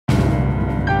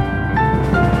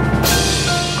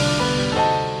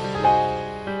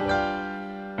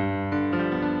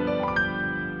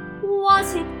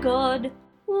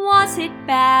was it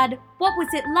bad? What was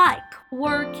it like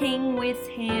working with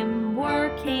him,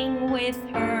 working with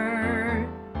her?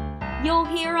 You'll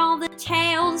hear all the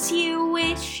tales you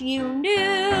wish you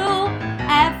knew,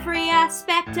 every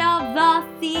aspect of the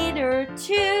theater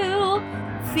too.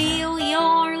 Feel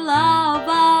your love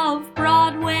of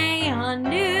Broadway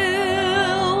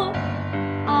anew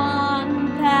on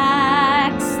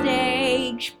Backstage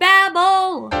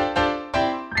Babble.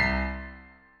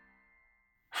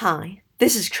 Hi,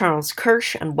 this is Charles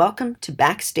Kirsch, and welcome to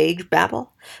Backstage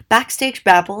Babble. Backstage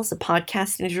Babble is a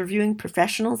podcast interviewing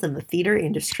professionals in the theater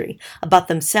industry about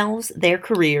themselves, their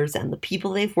careers, and the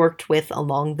people they've worked with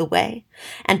along the way.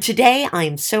 And today I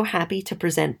am so happy to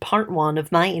present part one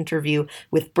of my interview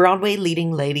with Broadway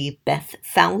leading lady Beth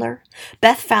Fowler.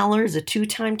 Beth Fowler is a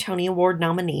two-time Tony Award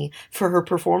nominee for her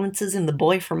performances in The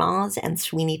Boy from Oz and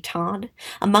Sweeney Todd.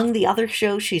 Among the other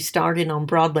shows she starred in on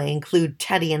Broadway include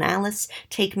Teddy and Alice,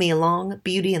 Take Me Along,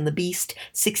 Beauty and the Beast,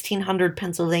 1600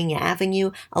 Pennsylvania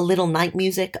Avenue, A Little Night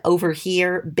Music, Over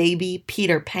Here, Baby,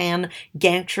 Peter Pan,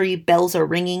 Gantry, Bells Are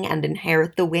Ringing, and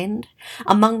Inherit the Wind.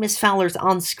 Among Miss Fowler's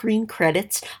on-screen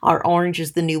credits are Orange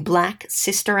is the New Black,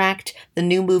 Sister Act, the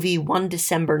new movie One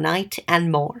December Night,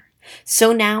 and more.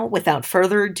 So now, without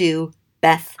further ado,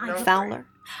 Beth Fowler.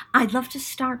 I'd love to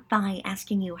start by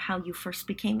asking you how you first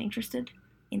became interested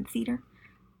in theater.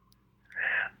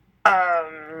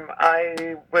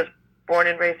 I was born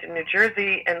and raised in New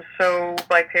Jersey, and so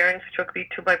my parents took me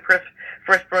to my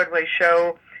first Broadway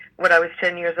show when I was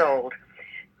 10 years old,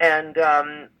 and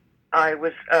it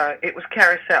was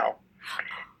Carousel,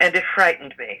 and it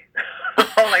frightened me.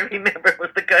 All I remember was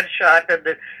the gunshot and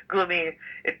the gloomy.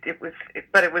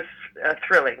 But it was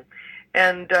thrilling,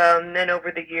 and then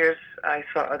over the years I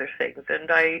saw other things, and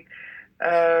I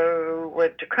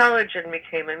went to college and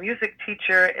became a music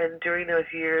teacher, and during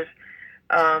those years,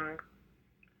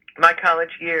 my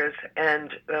college years,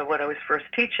 and when I was first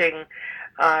teaching,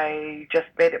 I just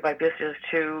made it my business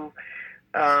to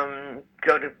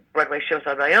go to Broadway shows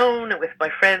on my own with my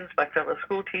friends, my fellow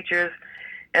school teachers,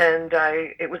 and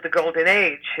it was the golden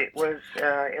age. It was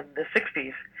in the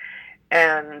 60s,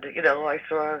 and I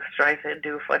saw Streisand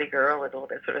do Funny Girl and all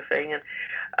that sort of thing,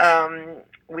 and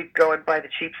we'd go and buy the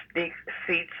cheap sneak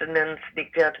seats and then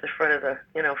sneak down to the front of the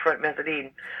front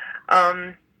mezzanine.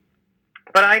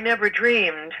 But I never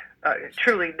dreamed,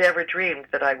 truly never dreamed,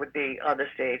 that I would be on the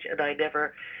stage, and I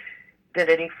never did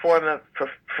any form of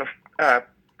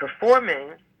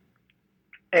performing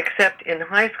except in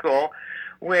high school,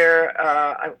 where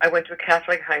I went to a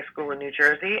Catholic high school in New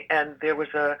Jersey, and there was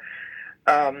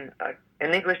an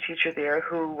English teacher there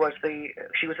who was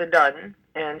she was a nun,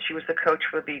 and she was the coach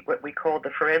for what we called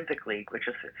the Forensic League, which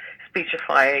is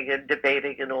speechifying and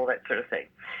debating and all that sort of thing.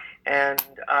 And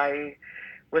I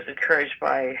was encouraged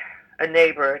by a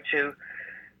neighbor to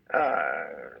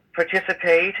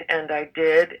participate, and I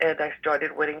did, and I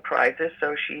started winning prizes,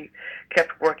 so she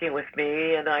kept working with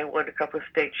me, and I won a couple of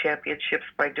state championships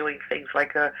by doing things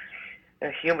like a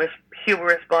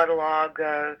humorous monologue,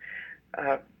 a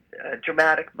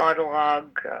dramatic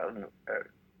monologue,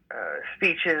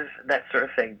 speeches, that sort of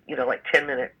thing, like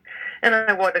 10-minute. And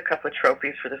I won a couple of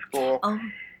trophies for the school. Oh.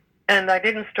 And I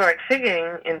didn't start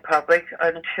singing in public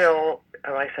until,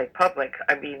 when I say public,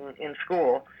 I mean in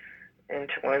school,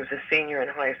 until I was a senior in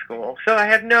high school. So I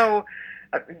had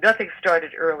nothing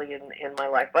started early in my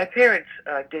life. My parents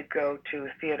did go to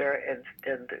theater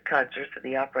and concerts and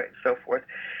the opera and so forth,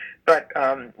 but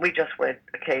we just went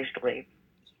occasionally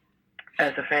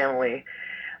as a family.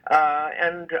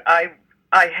 And I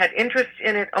had interest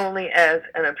in it only as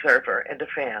an observer and a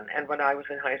fan. And when I was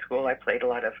in high school, I played a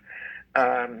lot of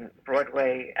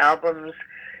Broadway albums,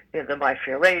 the My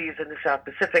Fair Ladies and the South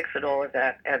Pacifics and all of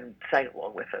that, and sang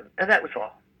along with them. And that was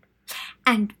all.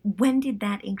 And when did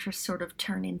that interest sort of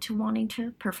turn into wanting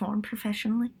to perform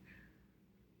professionally?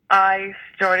 I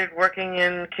started working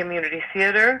in community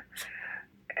theater,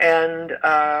 and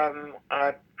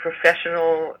the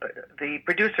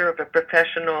producer of a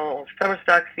professional summer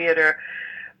stock theater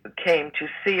came to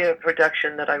see a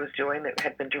production that I was doing that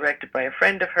had been directed by a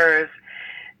friend of hers,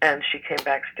 and she came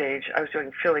backstage. I was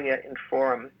doing Philia in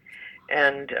Forum,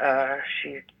 and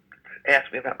she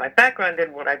asked me about my background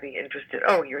and would I be interested.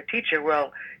 Oh, you're a teacher.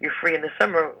 Well, you're free in the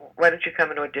summer. Why don't you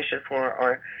come and audition for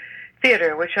our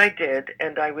theater, which I did,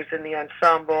 and I was in the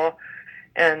ensemble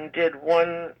and did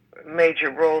one major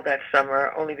role that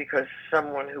summer only because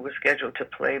someone who was scheduled to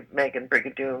play Megan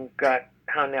Brigadoon got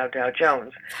How Now Dow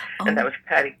Jones, and that was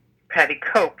Patty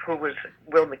Cope, who was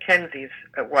Will Mackenzie's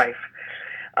wife.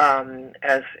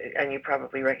 And you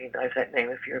probably recognize that name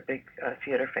if you're a big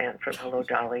theater fan from Hello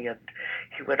Dolly, and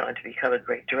he went on to become a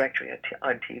great director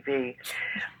on TV.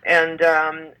 And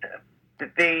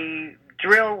the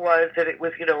drill was that it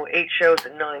was, 8 shows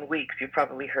in 9 weeks. You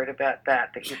probably heard about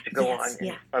that. That used to go on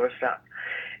in other stuff.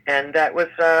 And that was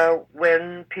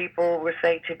when people were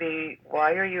saying to me,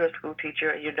 "Why are you a school teacher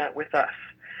and you're not with us?"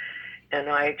 And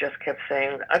I just kept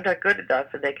saying, "I'm not good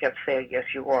enough." And they kept saying, "Yes,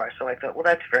 you are." So I thought, well,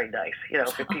 that's very nice.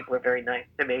 Because people are very nice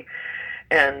to me.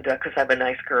 And because I'm a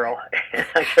nice girl. And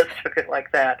I just took it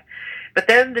like that. But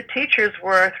then the teachers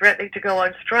were threatening to go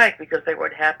on strike because they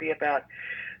weren't happy about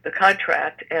the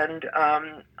contract. And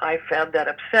I found that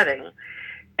upsetting.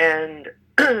 And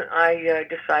I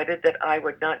decided that I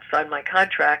would not sign my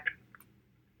contract.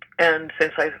 And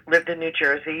since I lived in New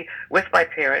Jersey with my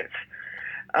parents,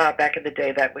 back in the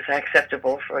day, that was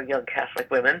acceptable for young Catholic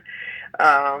women,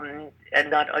 and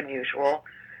not unusual,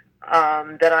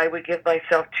 that I would give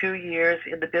myself 2 years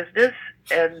in the business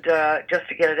and just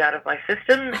to get it out of my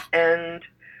system, and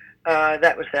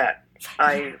that was that.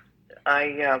 I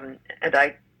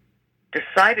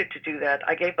decided to do that.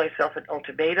 I gave myself an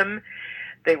ultimatum.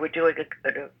 They were doing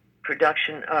a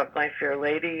production of My Fair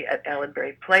Lady at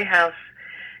Allenbury Playhouse,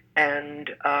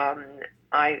 and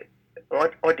I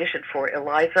auditioned for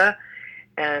Eliza,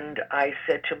 and I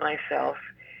said to myself,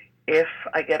 if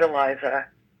I get Eliza,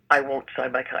 I won't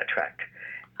sign my contract.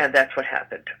 And that's what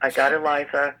happened. I got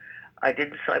Eliza. I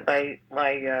didn't sign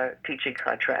my teaching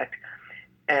contract,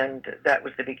 and that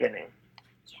was the beginning.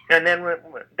 And then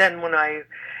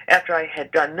after I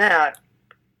had done that,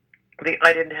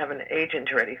 I didn't have an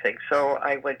agent or anything, so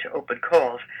I went to open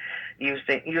calls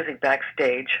using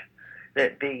Backstage,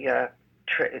 the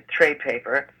trade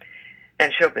paper,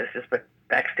 and show business. But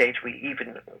Backstage,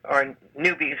 our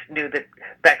newbies knew that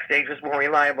Backstage was more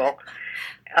reliable.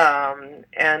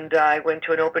 And I went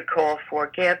to an open call for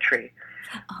Gantry,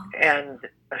 and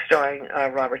starring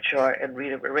Robert Shaw and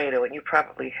Rita Moreno, and you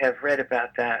probably have read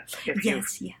about that if you've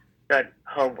done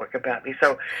homework about me.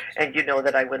 So, and you know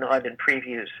that I went on in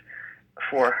previews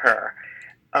for her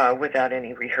without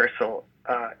any rehearsal.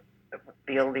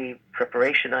 The only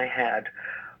preparation I had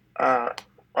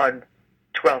on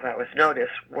 12 hours notice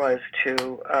was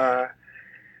to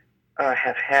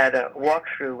have had a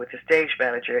walkthrough with the stage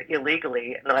manager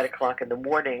illegally at 9 o'clock in the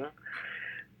morning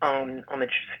on the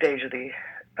stage of the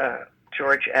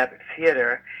George Abbott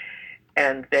Theater,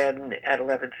 and then at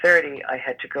 11:30 I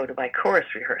had to go to my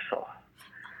chorus rehearsal.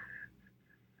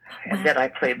 And then I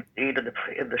played in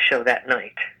the show that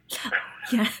night.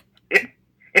 Yeah.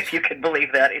 If you can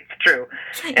believe that, it's true.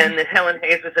 And Helen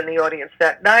Hayes was in the audience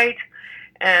that night,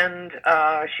 and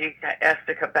she asked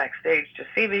to come backstage to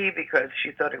see me because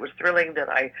she thought it was thrilling that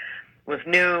I was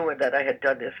new and that I had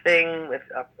done this thing with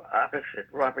opposite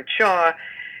Robert Shaw.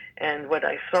 And when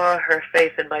I saw her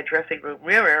face in my dressing room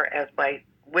mirror as my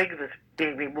wig was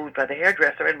being removed by the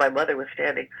hairdresser and my mother was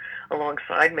standing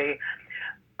alongside me,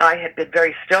 I had been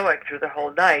very stoic through the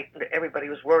whole night. Everybody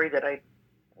was worried that I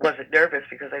wasn't nervous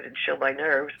because I didn't show my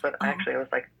nerves, but actually I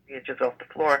was like inches off the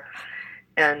floor.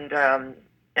 And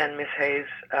Miss Hayes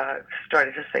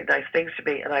started to say nice things to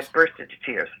me, and I burst into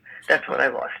tears. That's when I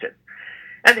lost it.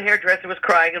 And the hairdresser was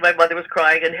crying, and my mother was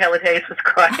crying, and Helen Hayes was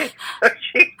crying. So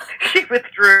she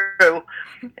withdrew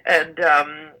and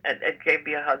gave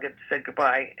me a hug and said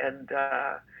goodbye. And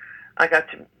I got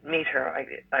to meet her.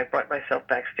 I brought myself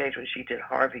backstage when she did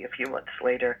Harvey a few months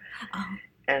later,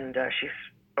 and she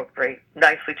spoke very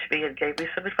nicely to me and gave me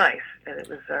some advice, and it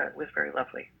was very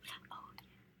lovely.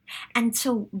 And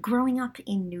so, growing up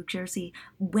in New Jersey,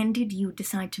 when did you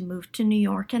decide to move to New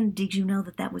York, and did you know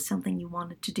that was something you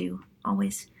wanted to do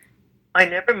always? I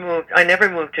never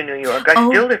moved to New York. I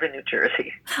still live in New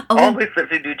Jersey. Always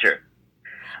lived in New Jersey.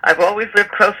 I've always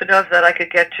lived close enough that I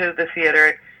could get to the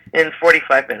theater in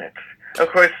 45 minutes. Of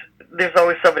course, there's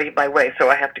always somebody in my way, so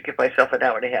I have to give myself an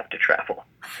hour and a half to travel.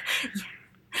 Yeah.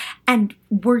 And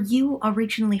were you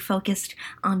originally focused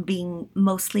on being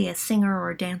mostly a singer or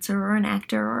a dancer or an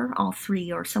actor or all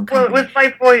three or some kind of... Well, it was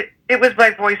my voice. It was my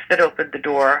voice that opened the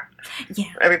door.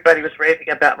 Yeah. Everybody was raving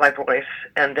about my voice,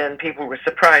 and then people were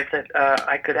surprised that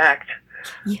I could act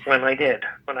when I did,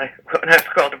 when I was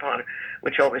called upon,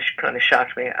 which always kind of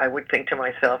shocked me. I would think to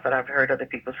myself, and I've heard other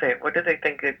people say, what do they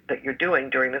think that you're doing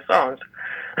during the songs?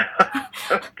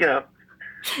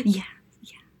 Yeah.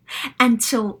 And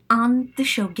so on the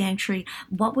show Gantry,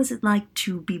 what was it like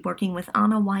to be working with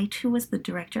Anna White, who was the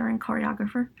director and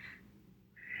choreographer?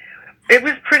 It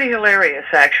was pretty hilarious,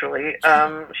 actually.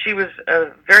 She was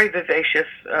a very vivacious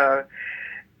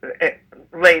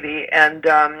lady, and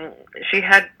she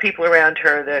had people around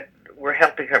her that were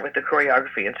helping her with the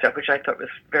choreography and stuff, which I thought was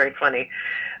very funny.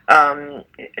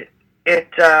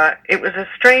 It was a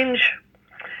strange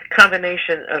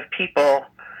combination of people.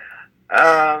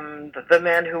 The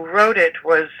man who wrote it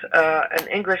was an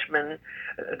Englishman,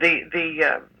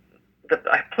 the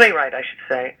playwright, I should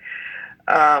say,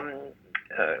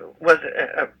 was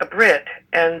a Brit,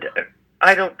 and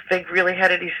I don't think really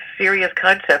had any serious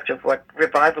concept of what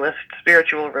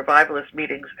spiritual revivalist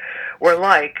meetings were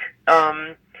like.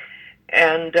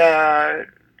 And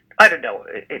I don't know.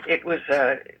 It was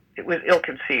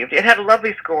ill-conceived. It had a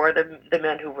lovely score. The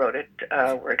men who wrote it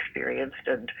were experienced,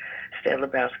 and Stan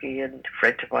Lebowski and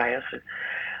Fred Tobias.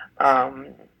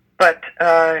 But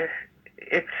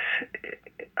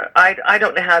I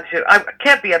don't know how to. I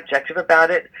can't be objective about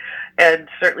it, and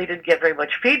certainly didn't get very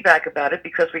much feedback about it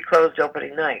because we closed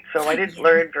opening night. So I didn't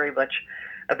learn very much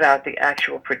about the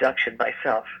actual production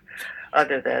myself,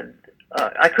 other than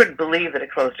I couldn't believe that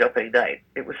it closed opening night.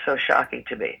 It was so shocking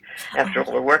to me after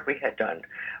all the work we had done.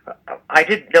 I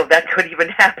didn't know that could even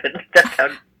happen. That's how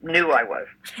new I was.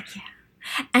 Yeah.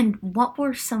 And what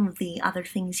were some of the other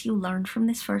things you learned from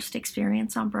this first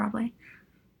experience on Broadway?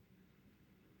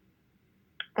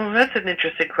 Well, that's an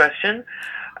interesting question.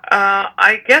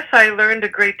 I guess I learned a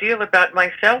great deal about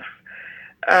myself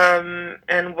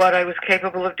and what I was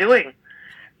capable of doing.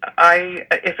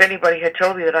 If anybody had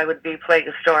told me that I would be playing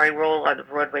a starring role on the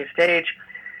Broadway stage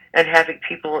and having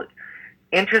people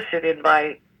interested in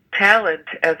my talent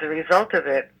as a result of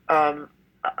it,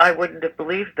 I wouldn't have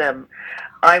believed them.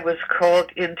 I was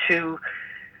called into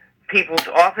people's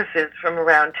offices from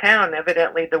around town.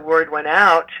 Evidently, the word went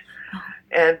out,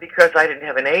 and because I didn't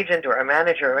have an agent or a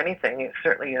manager or anything,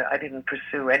 certainly I didn't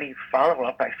pursue any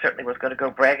follow-up. I certainly was going to go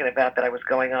bragging about that I was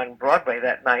going on Broadway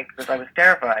that night because I was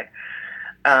terrified.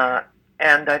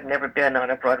 And I'd never been on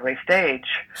a Broadway stage.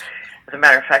 As a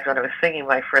matter of fact, when I was singing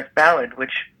my first ballad,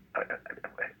 which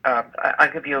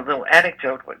I'll give you a little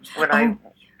anecdote.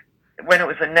 When it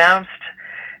was announced,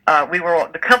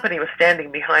 the company was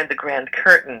standing behind the grand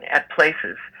curtain at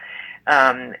Places,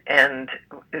 and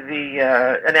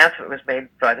the announcement was made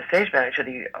by the stage manager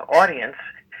to the audience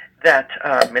that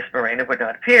Miss Moreno would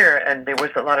not appear, and there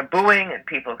was a lot of booing, and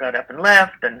people got up and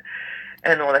left, and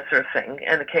all that sort of thing.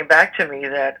 And it came back to me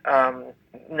that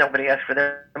nobody asked for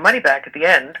their money back at the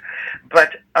end,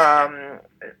 but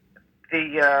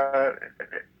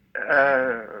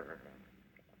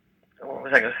what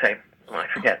was I going to say? Oh, I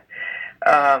forget.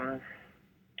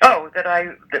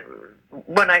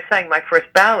 When I sang my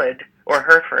first ballad, or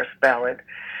her first ballad,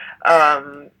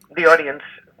 the audience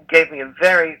gave me a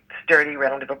very sturdy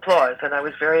round of applause, and I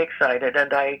was very excited,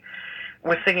 and I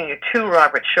was singing it to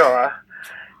Robert Shaw,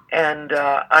 and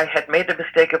I had made the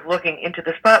mistake of looking into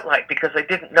the spotlight because I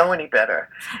didn't know any better.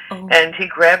 Oh. And he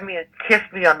grabbed me and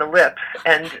kissed me on the lips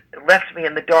and left me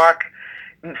in the dark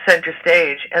center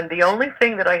stage. And the only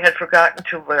thing that I had forgotten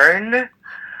to learn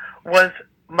was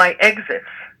my exits.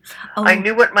 Oh. I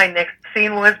knew what my next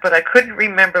scene was, but I couldn't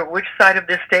remember which side of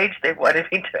the stage they wanted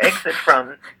me to exit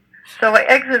from. So I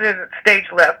exited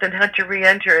stage left and had to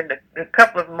re-enter in a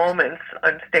couple of moments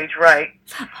on stage right.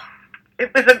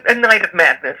 It was a night of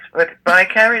madness, but I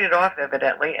carried it off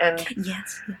evidently. And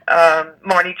yes.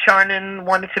 Marty Charnin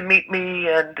wanted to meet me,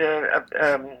 and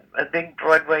a big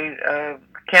Broadway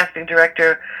casting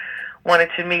director wanted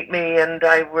to meet me, and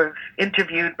I was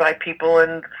interviewed by people,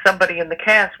 and somebody in the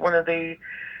cast, one of the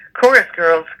chorus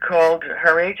girls, called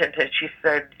her agent, and she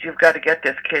said, "You've got to get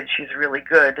this kid. She's really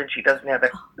good, and she doesn't have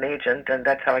an agent," and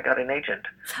that's how I got an agent.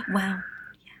 Wow.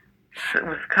 So it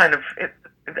was kind of...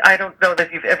 I don't know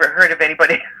that you've ever heard of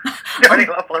anybody starting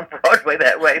off on Broadway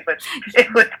that way, but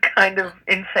it was kind of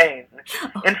insane.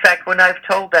 In fact, when I've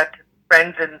told that to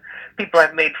friends and people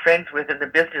I've made friends with in the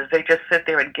business, they just sit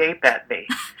there and gape at me.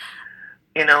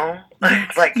 You know?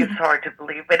 It's like it's hard to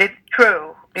believe, but it's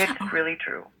true. It's really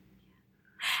true.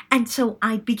 And so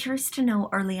I'd be curious to know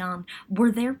early on,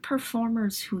 were there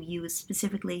performers who you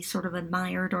specifically sort of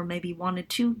admired or maybe wanted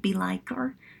to be like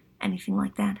or anything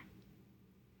like that?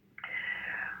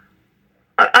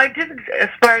 I didn't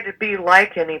aspire to be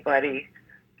like anybody.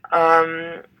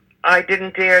 I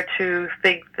didn't dare to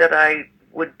think that I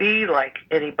would be like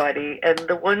anybody, and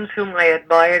the ones whom I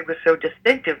admired were so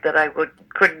distinctive that I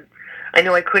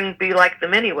knew I couldn't be like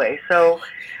them anyway. So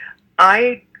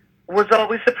I was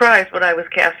always surprised when I was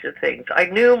cast in things. I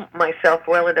knew myself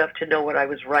well enough to know what I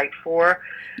was right for.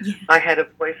 Yeah. I had a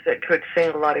voice that could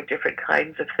sing a lot of different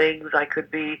kinds of things. I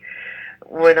could be,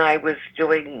 when I was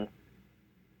doing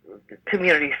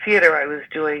community theater, I was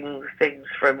doing things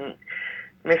from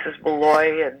Mrs.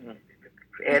 Malloy and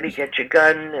Annie Get Your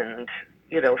Gun and,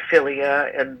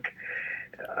 Philia and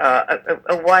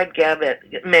a wide gamut,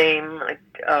 mime,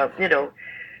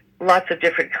 lots of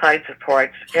different kinds of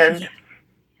parts. And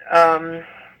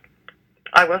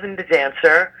I wasn't a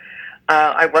dancer.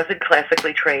 I wasn't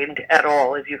classically trained at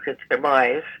all, as you could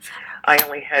surmise. I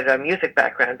only had a music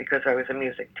background because I was a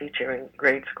music teacher in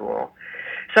grade school.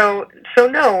 So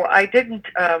no, I didn't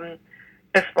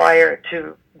aspire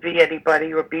to be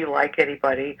anybody or be like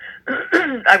anybody.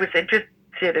 I was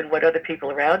interested in what other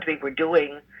people around me were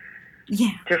doing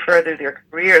to further their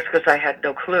careers because I had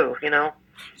no clue, Yeah.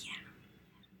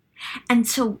 And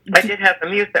so I did have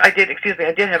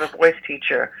a voice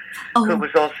teacher who was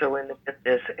also in the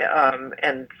business,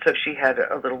 and so she had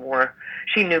a little more.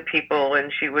 She knew people,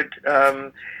 and she would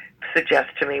suggest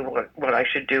to me what I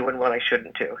should do and what I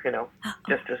shouldn't do.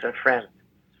 Just as a friend.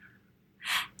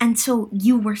 And so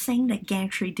you were saying that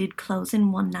Gantry did close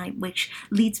in one night, which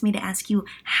leads me to ask you,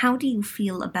 how do you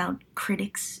feel about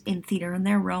critics in theater and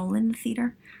their role in the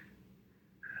theater?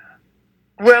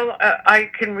 Well, I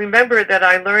can remember that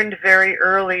I learned very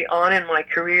early on in my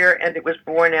career, and it was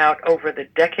borne out over the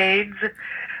decades,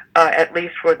 at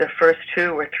least for the first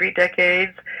 2 or 3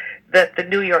 decades, that the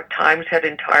New York Times had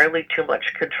entirely too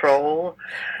much control.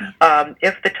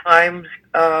 If the Times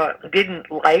didn't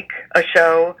like a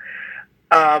show,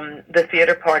 the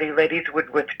theater party ladies would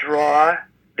withdraw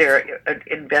their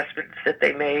investments that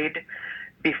they made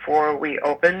before we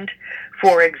opened.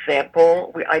 For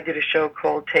example, I did a show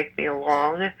called Take Me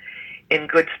Along in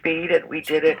Goodspeed, and we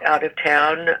did it out of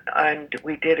town, and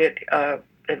we did it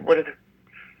at one of the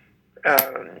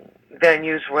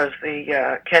venues was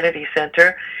the Kennedy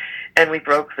Center, and we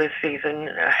broke the season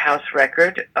house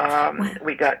record.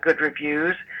 We got good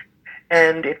reviews.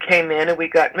 And it came in, and we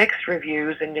got mixed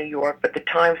reviews in New York, but the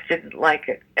Times didn't like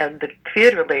it. And the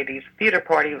theater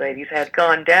party ladies, had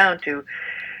gone down to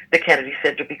the Kennedy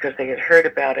Center because they had heard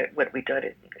about it when we did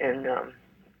it in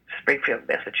Springfield,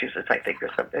 Massachusetts, I think, or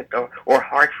something, or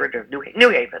Hartford, or New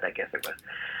Haven, I guess it was.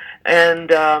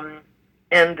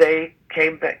 And they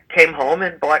came home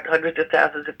and bought hundreds of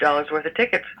thousands of dollars worth of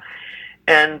tickets.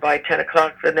 And by 10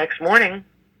 o'clock the next morning,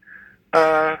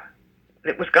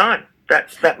 it was gone.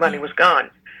 That money was gone.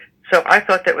 So I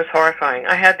thought that was horrifying.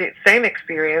 I had the same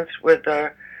experience with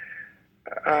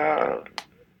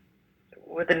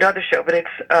another show, but it's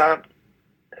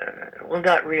well,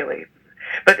 not really.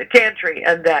 But Gantry,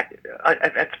 and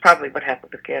that's probably what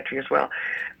happened with Gantry as well.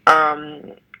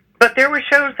 But there were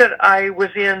shows that I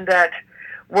was in that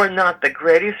were not the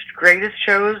greatest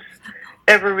shows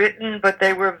ever written, but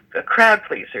they were crowd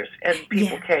pleasers, and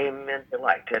people came and they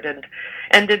liked it.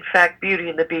 And in fact, Beauty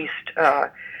and the Beast,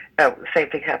 the same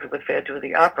thing happened with Phantom of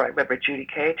the Opera. I remember Judy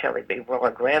Kay telling me, well,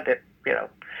 I'm glad that,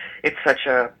 it's such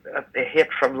a hit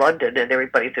from London, and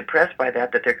everybody's impressed by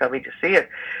that they're coming to see it.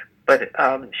 But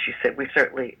she said, we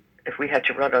certainly, if we had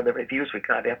to run on the reviews we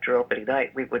got after opening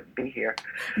night, we wouldn't be here.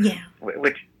 Yeah.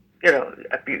 Which,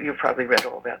 you probably read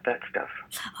all about that stuff.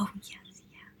 Oh, yes.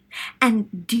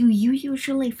 And do you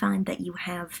usually find that you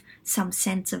have some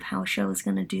sense of how a show is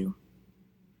going to do?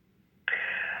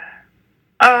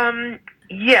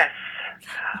 Yes.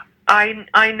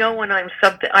 I know when I'm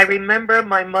something. I remember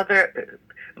my mother,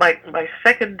 my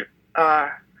second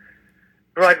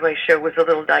Broadway show was A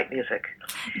Little Night Music.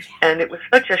 And it was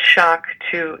such a shock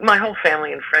to my whole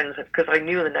family and friends, because I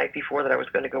knew the night before that I was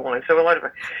going to go on. So a lot of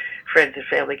my friends and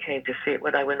family came to see it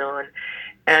when I went on.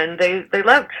 And they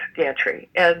loved Gantry.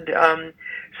 And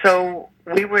so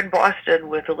we were in Boston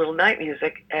with A Little Night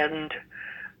Music, and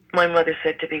my mother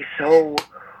said to me, so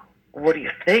what do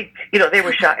you think? They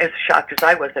were as shocked as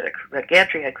I was that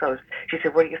Gantry had closed. She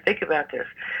said, what do you think about this?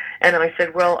 And I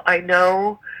said, well, I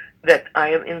know that I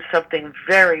am in something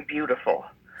very beautiful,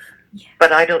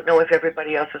 but I don't know if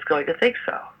everybody else is going to think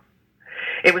so.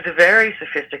 It was a very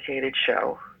sophisticated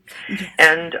show,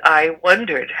 and I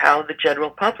wondered how the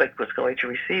general public was going to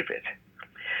receive it.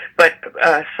 But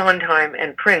Sondheim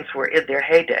and Prince were in their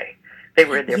heyday. They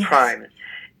were in their prime.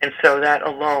 And so that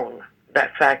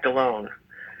fact alone,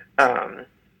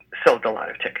 sold a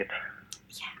lot of tickets.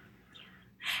 Yeah.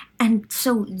 And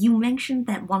so you mentioned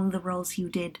that one of the roles you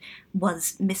did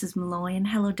was Mrs. Malloy in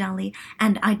Hello, Dolly,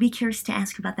 and I'd be curious to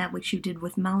ask about that, which you did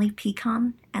with Molly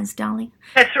Picon as Dolly.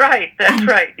 That's right,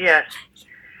 yes.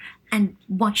 And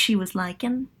what she was like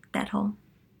in that whole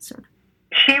sort of...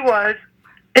 She was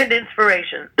an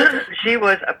inspiration. She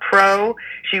was a pro.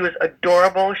 She was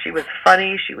adorable. She was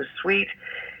funny. She was sweet.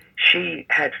 She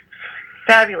had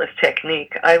fabulous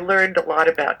technique. I learned a lot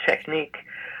about technique.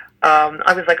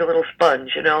 I was like a little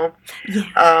sponge, Yeah.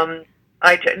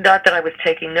 Not that I was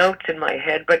taking notes in my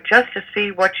head, but just to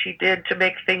see what she did to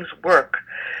make things work.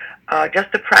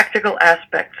 Just the practical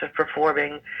aspects of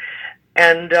performing.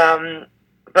 And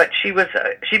but she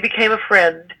became a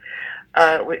friend,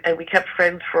 and we kept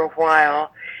friends for a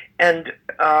while. And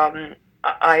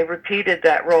I repeated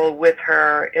that role with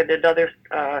her in another.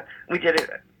 We did it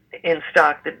in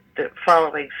stock the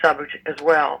following summer as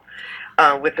well,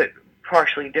 with a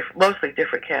partially different, mostly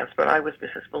different cast. But I was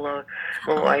Mrs.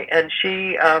 Malloy, and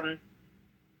she and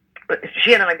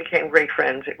I became great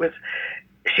friends.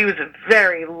 She was a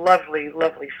very lovely,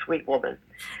 lovely, sweet woman,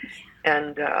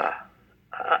 and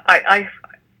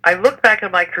I look back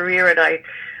on my career and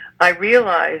I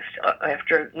realized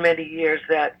after many years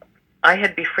that I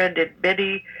had befriended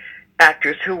many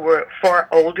actors who were far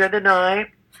older than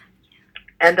I,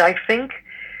 and I think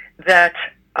that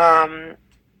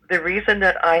the reason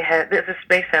that I had this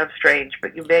may sound strange,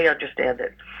 but you may understand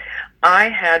it. I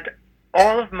had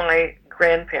all of my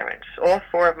grandparents, all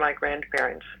four of my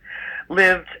grandparents,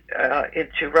 lived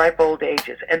into ripe old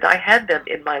ages, and I had them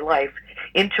in my life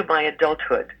into my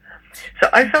adulthood. So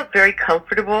I felt very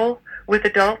comfortable with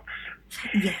adults.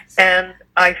 Yes. And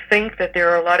I think that there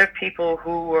are a lot of people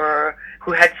who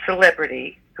had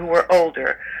celebrity, who were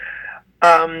older.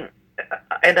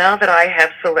 And now that I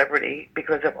have celebrity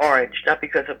because of Orange, not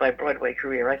because of my Broadway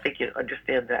career, I think you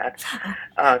understand that.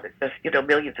 Because,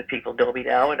 millions of people know me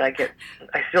now, and I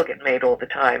still get made all the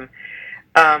time.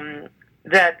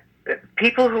 That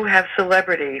people who have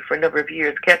celebrity for a number of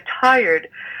years get tired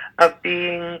of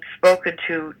being spoken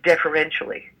to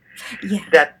deferentially. Yeah.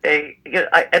 That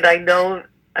I know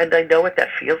what that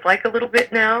feels like a little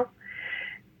bit now.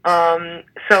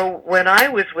 So when I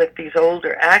was with these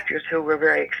older actors who were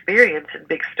very experienced and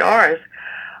big stars,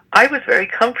 I was very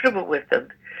comfortable with them.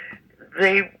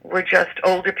 They were just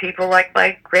older people like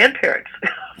my grandparents,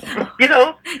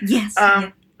 Yes.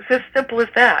 It's as simple as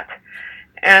that.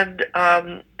 And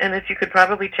as you could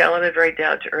probably tell, I'm a very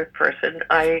down-to-earth person.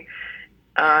 I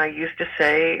used to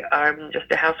say I'm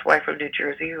just a housewife from New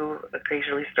Jersey who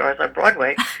occasionally stars on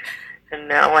Broadway, and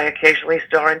now I occasionally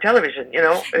star on television.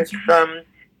 It's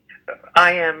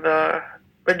I am a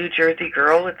New Jersey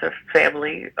girl. It's a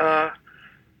family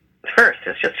first.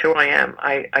 It's just who I am.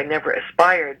 I never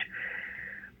aspired.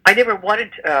 I never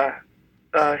wanted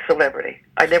celebrity.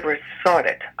 I never sought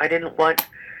it. I didn't want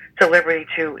celebrity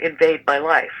to invade my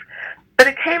life. But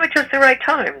it came at just the right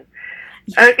time.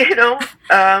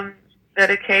 That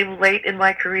it came late in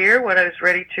my career when I was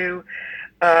ready to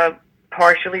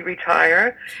partially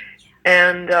retire,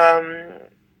 and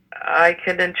I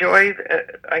can enjoy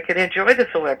the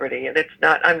celebrity, and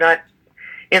I'm not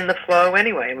in the flow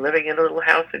anyway. I'm living in a little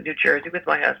house in New Jersey with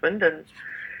my husband, and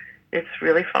it's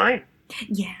really fine.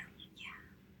 Yeah.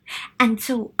 And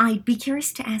so I'd be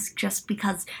curious to ask, just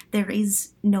because there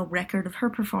is no record of her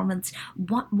performance,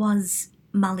 what was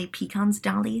Molly Picon's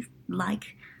Dolly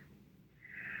like?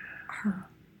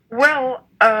 Well,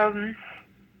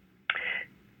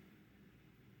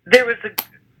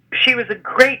 she was a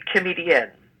great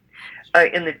comedienne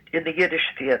in the Yiddish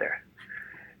theater,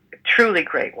 truly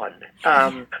great one.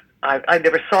 I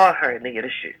never saw her in the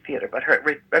Yiddish theater, but her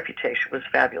reputation was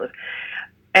fabulous,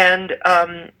 and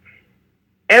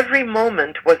every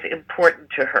moment was important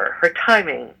to her. Her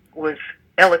timing was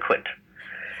eloquent.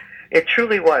 It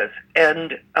truly was,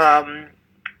 and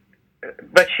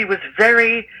but she was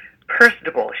very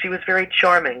personable. She was very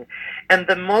charming, and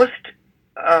the most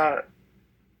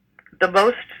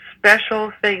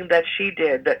special thing that she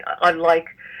did, that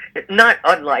not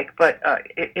unlike, but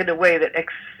in a way that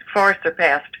far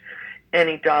surpassed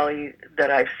any Dolly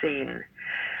that I've seen,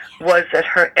 was that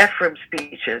her Ephraim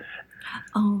speeches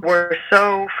were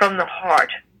so from the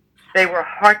heart. They were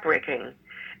heartbreaking,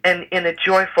 and in a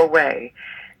joyful way.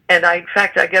 And in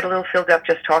fact, I get a little filled up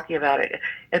just talking about it.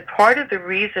 And part of the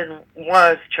reason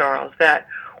was, Charles, that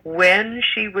when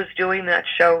she was doing that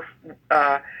show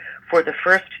for the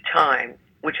first time,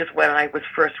 which is when I was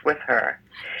first with her,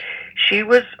 she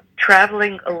was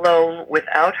traveling alone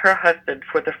without her husband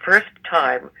for the first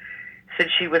time since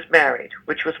she was married,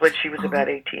 which was when she was about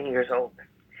 18 years old.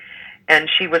 And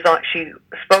she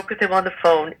spoke with him on the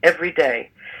phone every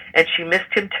day, and she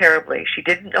missed him terribly. She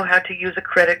didn't know how to use a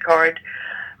credit card.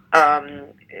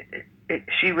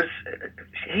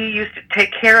 He used to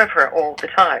take care of her all the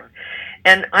time.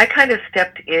 And I kind of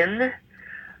stepped in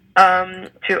I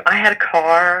had a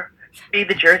car, being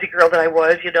the Jersey girl that I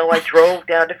was, I drove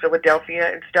down to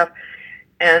Philadelphia and stuff.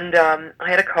 And I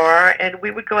had a car, and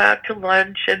we would go out to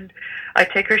lunch, and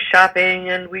I'd take her shopping,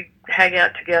 and we'd hang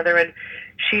out together, and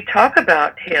she'd talk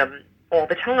about him all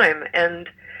the time. And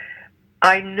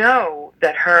I know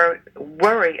that her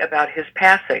worry about his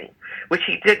passing, which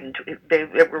he didn't, he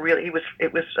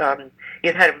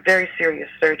had had a very serious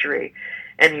surgery,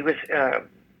 and he was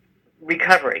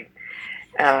recovering.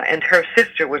 And her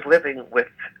sister was living with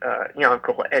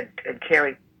Yankel and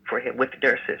caring for him with the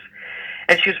nurses.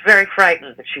 And she was very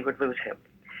frightened that she would lose him.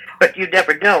 But you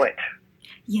never know it,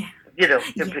 Yeah.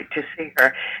 to see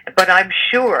her. But I'm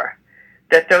sure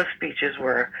that those speeches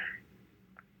were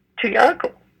to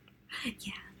Yankel.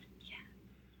 Yeah.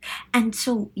 And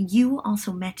so you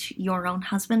also met your own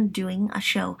husband doing a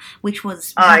show, which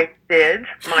was... I did.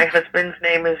 My husband's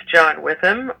name is John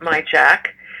Witham, my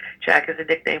Jack. Jack is a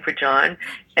nickname for John.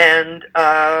 And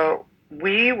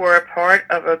we were a part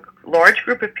of a large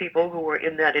group of people who were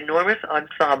in that enormous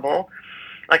ensemble.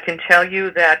 I can tell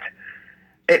you that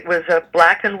it was a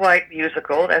black and white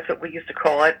musical. That's what we used to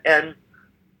call it. And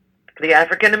the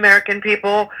African-American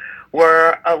people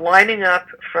were lining up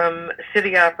from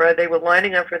City Opera. They were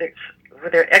lining up for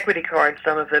their equity cards,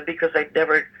 some of them, because they'd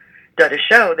never done a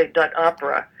show. They'd done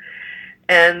opera.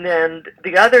 And then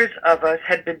the others of us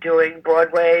had been doing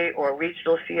Broadway or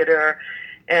regional theater,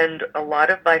 and a lot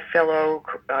of my fellow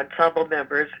ensemble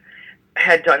members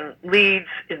had done leads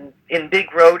in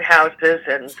big roadhouses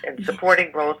and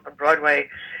supporting roles on Broadway.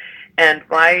 And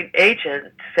my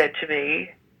agent said to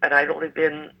me, and I'd only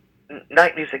been,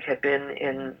 night music had been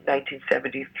in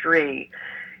 1973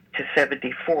 to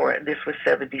 74, and this was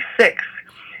 76.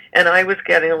 And I was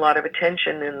getting a lot of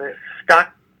attention in the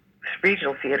stock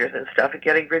regional theaters and stuff, and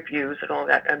getting reviews and all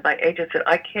that. And my agent said,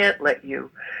 I can't let you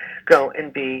go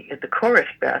and be in the chorus,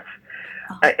 Beth.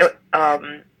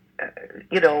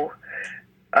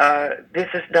 This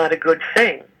is not a good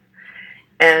thing.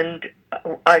 And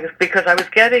because I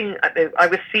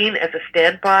was seen as a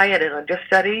standby and an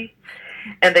understudy,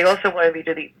 and they also wanted me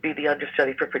to be the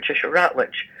understudy for Patricia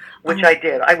Routledge, which I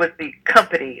did. I was the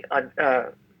company on,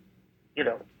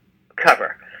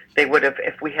 cover. They would have,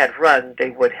 if we had run, they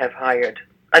would have hired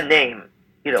a name,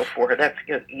 for her. That's,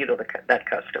 that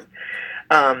custom.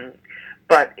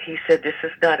 But he said, this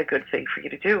is not a good thing for you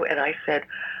to do. And I said,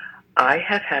 I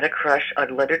have had a crush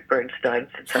on Leonard Bernstein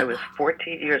since I was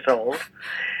 14 years old,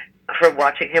 from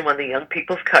watching him on the Young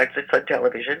People's Concerts on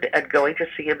television and going to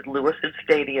see him at Lewiston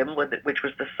Stadium, which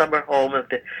was the summer home of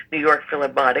the New York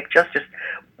Philharmonic, just to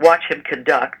watch him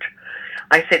conduct.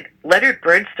 I said, Leonard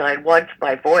Bernstein wants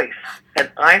my voice, and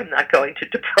I'm not going to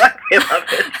deprive him of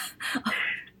it.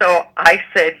 So I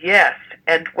said yes.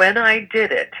 And when I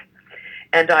did it,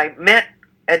 and I met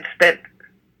and spent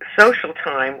social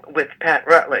time with Pat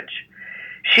Rutledge,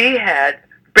 she had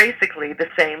basically the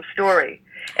same story.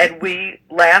 And we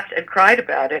laughed and cried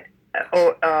about it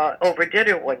over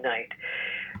dinner one night.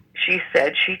 She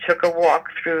said she took a walk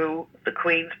through the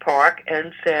Queen's Park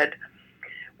and said,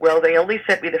 well, they only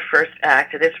sent me the first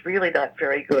act, and it's really not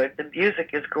very good. The music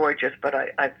is gorgeous, but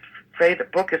I'm afraid the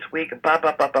book is weak, and blah,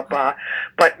 blah, blah, blah, blah.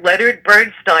 But Leonard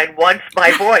Bernstein wants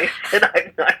my voice, and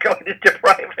I'm not going to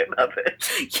deprive him of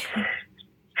it.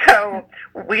 So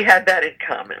we had that in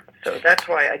common. So that's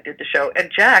why I did the show. And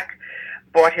Jack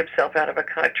bought himself out of a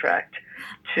contract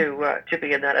to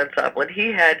be in that ensemble, and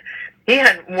he had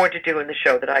more to do in the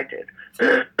show than I did.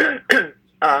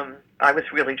 I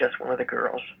was really just one of the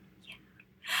girls.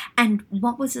 And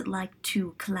what was it like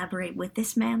to collaborate with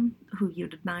this man who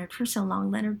you'd admired for so long,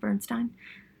 Leonard Bernstein?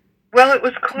 Well, it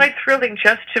was quite thrilling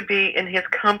just to be in his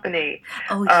company.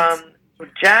 Oh, yes.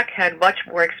 Jack had much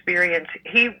more experience.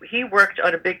 He worked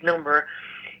on a big number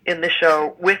in the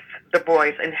show with the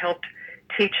boys and helped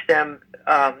teach them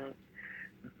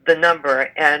the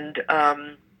number. And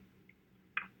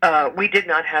we did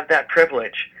not have that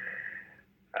privilege.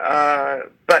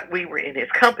 But we were in his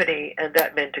company, and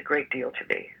that meant a great deal to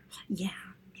me. Yeah.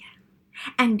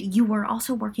 And you were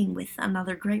also working with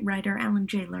another great writer, Alan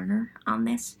J. Lerner, on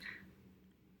this.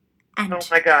 And oh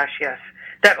my gosh, yes.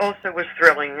 That also was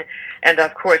thrilling, and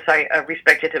of course I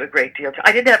respected him a great deal.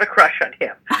 I didn't have a crush on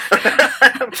him,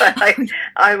 but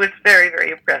I was very,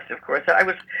 very impressed, of course. I'd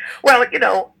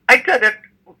done it.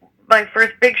 My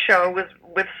first big show was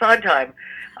with Sondheim.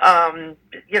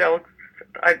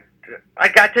 I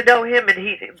got to know him, and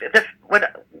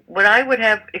when I would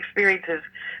have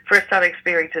first-time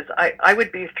experiences, I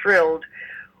would be thrilled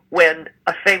when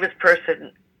a famous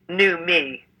person knew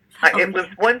me. It was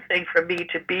one thing for me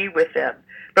to be with them,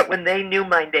 but when they knew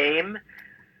my name,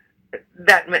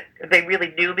 that meant they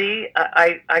really knew me.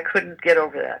 I couldn't get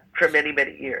over that for many,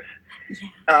 many years,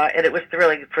 and it was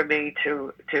thrilling for me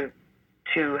to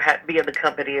be in the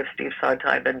company of Steve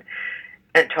Sondheim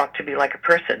and talk to me like a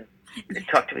person.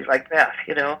 Talk to me like Beth,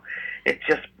 It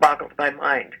just boggled my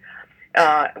mind.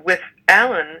 With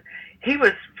Alan, he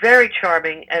was very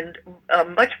charming and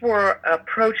much more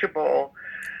approachable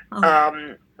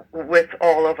with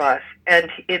all of us. And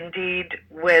indeed,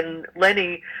 when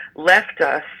Lenny left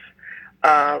us,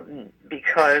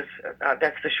 because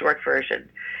that's the short version.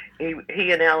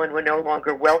 He and Alan were no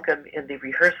longer welcome in the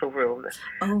rehearsal room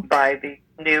by the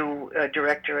new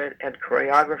director and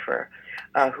choreographer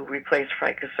who replaced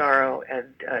Frank Casaro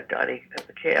and Donnie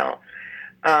McHale.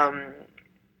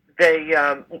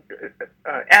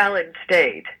 Alan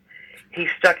stayed. He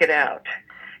stuck it out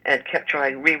and kept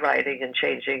trying rewriting and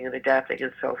changing and adapting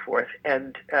and so forth.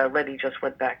 And Lenny just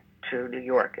went back to New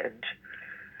York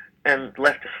and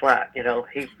left us flat. You know,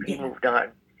 he moved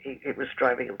on. It was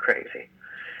driving him crazy.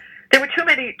 There were too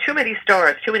many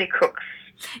stars, too many cooks.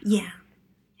 Yeah.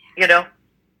 You know,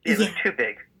 it was too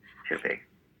big.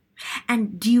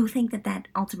 And do you think that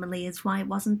ultimately is why it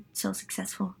wasn't so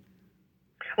successful?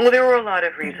 Well, there were a lot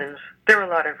of reasons.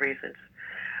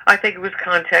 I think it was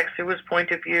context. It was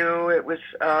point of view. It was.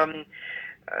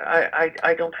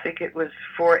 I don't think it was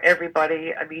for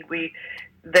everybody. I mean,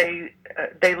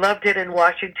 they loved it in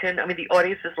Washington. I mean, the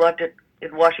audiences loved it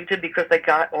in Washington because they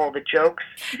got all the jokes,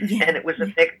 and it was a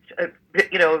mix.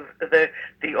 You know,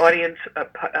 the audience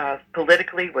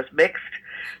politically was mixed,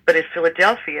 but in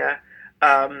Philadelphia,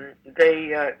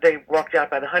 they walked out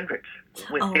by the hundreds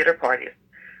with theater parties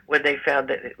when they found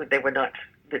that they were not.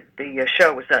 The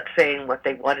show was not saying what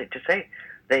they wanted to say.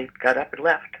 They got up and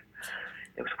left.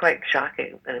 It was quite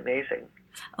shocking and amazing.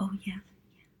 Oh, yeah.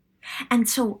 And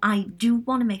so I do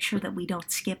want to make sure that we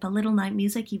don't skip A Little Night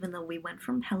Music, even though we went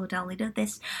from Hello Dolly to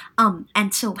this.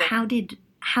 And so how did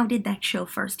that show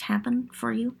first happen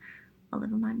for you, A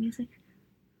Little Night Music?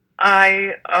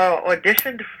 I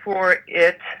auditioned for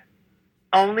it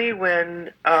only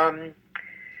when I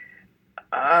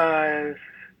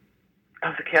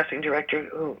was a casting director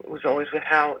who was always with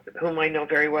Hal, whom I know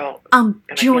very well.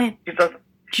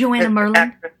 Joanna Merlin?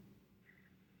 Actress.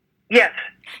 Yes.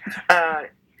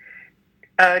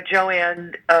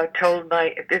 Joanne told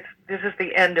this is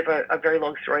the end of a very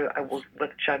long story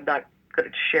which I'm not going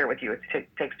to share with you. It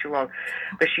takes too long.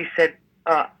 But she said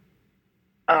to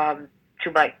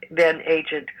my then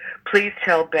agent, please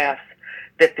tell Beth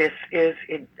that this is,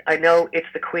 I know it's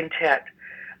the quintet,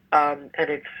 and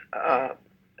it's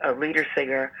a leader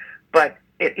singer, but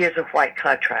it is a white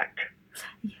contract.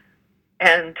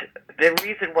 And the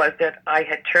reason was that I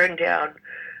had turned down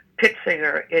pit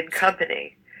singer in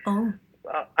Company.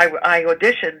 I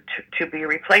auditioned to be a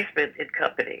replacement in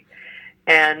Company,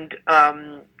 and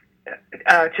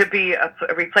to be a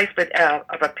replacement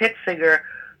of a pit singer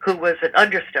who was an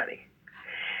understudy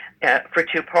for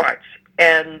 2 parts.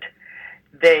 And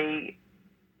they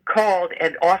called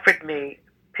and offered me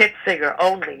pit singer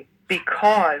only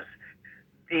because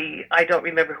I don't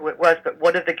remember who it was, but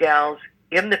one of the gals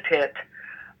in the pit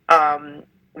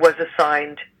was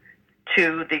assigned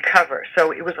to the cover.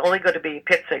 So it was only going to be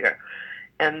pit singer.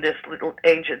 And this little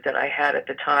agent that I had at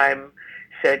the time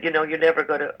said, you're never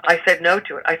going to... I said no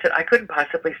to it. I said, I couldn't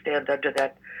possibly stand under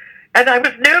that. And I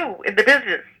was new in the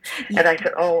business. Yeah. And I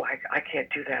said, I can't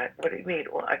do that. What do you mean?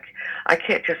 Well, I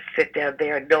can't just sit down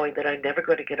there knowing that I'm never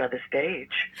going to get on the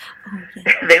stage.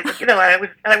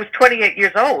 I was 28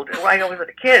 years old. I was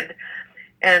a kid.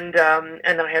 And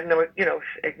I had no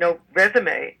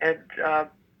resume. And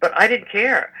but I didn't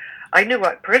care. I knew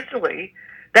personally,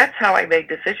 that's how I made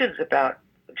decisions about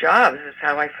jobs, is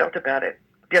how I felt about it.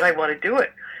 Did I want to do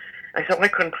it? I said, I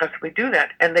couldn't possibly do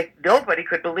that. And nobody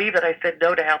could believe that I said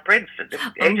no to Hal Prince. And the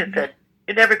agent said,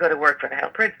 you're never going to work for Hal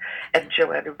Prince. And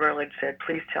Joanna Merlin said,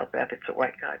 please tell Beth it's a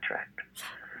white contract.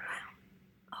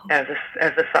 As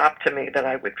a sop to me that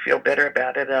I would feel better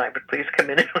about it and I would please come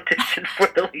in and audition for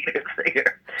the lead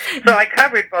singer. So I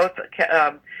covered both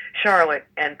Charlotte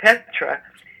and Petra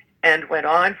and went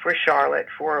on for Charlotte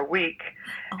for a week.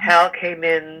 Hal came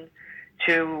in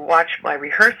to watch my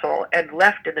rehearsal and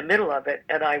left in the middle of it,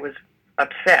 and I was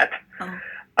upset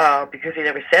because he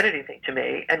never said anything to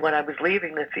me. And when I was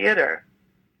leaving the theater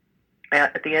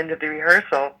at the end of the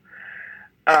rehearsal,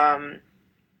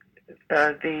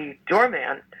 the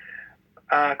doorman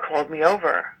called me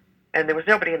over, and there was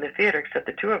nobody in the theater except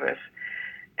the 2 of us.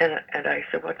 And I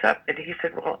said, what's up? And he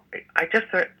said, well,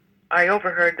 I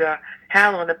overheard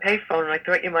Hal on the payphone, and I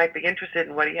thought you might be interested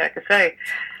in what he had to say.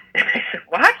 And I said,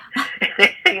 what?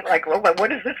 Like, well,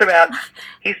 what is this about?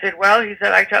 He said, well, he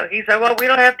said, well, we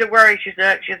don't have to worry. She's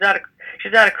not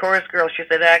a chorus girl. She's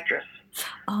an actress.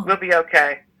 We'll be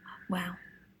okay. Wow.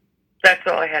 That's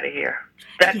all I had to hear.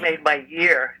 That made my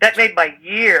year.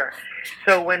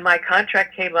 So when my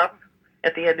contract came up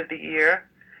at the end of the year,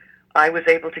 I was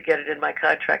able to get it in my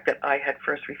contract that I had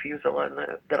first refusal on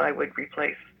that I would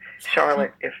replace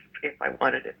Charlotte if I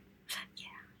wanted it. Yeah.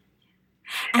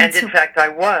 And in fact, I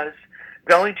was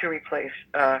going to replace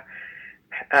Pat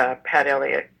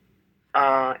Elliott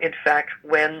In fact,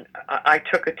 when I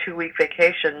took a 2-week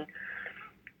vacation,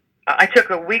 I took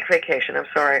a week vacation. I'm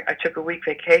sorry, I took a week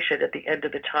vacation at the end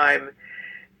of the time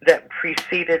that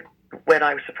preceded when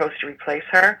I was supposed to replace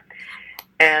her.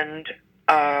 And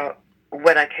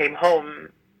when I came home,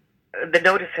 the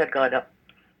notice had gone up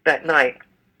that night.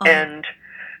 Oh. And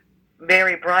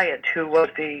Mary Bryant, who was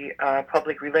the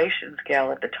public relations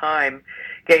gal at the time,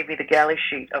 gave me the galley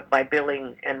sheet of my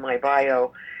billing and my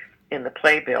bio in the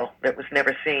playbill that was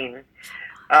never seen.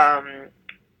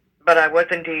 But I was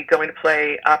indeed going to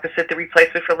play opposite the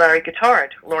replacement for Larry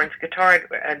Guittard. Lawrence Guittard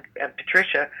and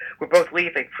Patricia were both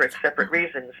leaving for separate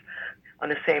reasons on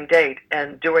the same date.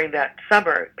 And during that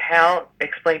summer, Hal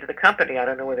explained to the company, I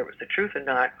don't know whether it was the truth or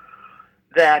not,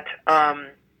 that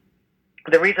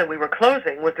the reason we were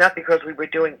closing was not because we were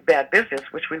doing bad business,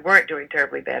 which we weren't doing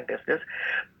terribly bad business,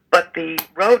 but the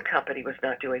road company was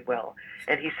not doing well.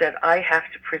 And he said, I have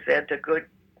to present a good,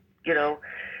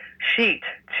 sheet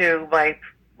to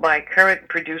my current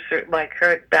producer, my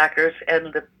current backers,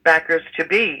 and the backers to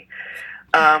be,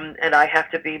 and I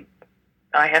have to be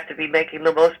making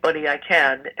the most money I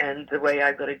can. And the way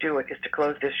I'm going to do it is to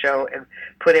close this show and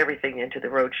put everything into the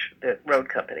road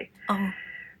company. Oh.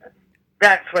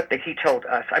 That's what he told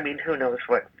us. I mean, who knows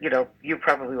what, you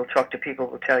probably will talk to people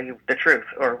who tell you the truth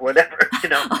or whatever,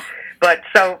 But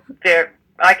so there,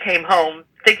 I came home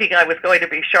thinking I was going to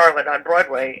be Charlotte on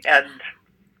Broadway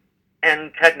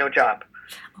and had no job.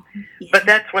 Oh, yeah. But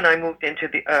that's when I moved into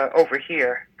the Over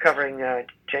Here, covering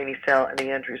Janie Sell and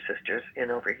the Andrews sisters in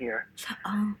Over Here.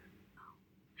 Oh.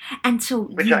 And so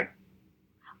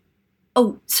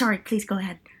Oh, sorry, please go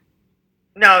ahead.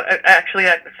 No, actually,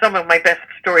 some of my best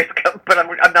stories come, but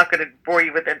I'm not going to bore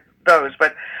you with those.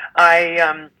 But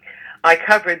I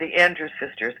covered the Andrews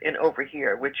sisters in Over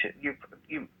Here, which you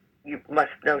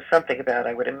must know something about,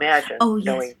 I would imagine. Oh, yes.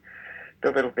 Knowing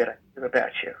the little bit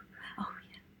about you. Oh,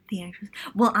 yeah, the Andrews.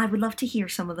 Well, I would love to hear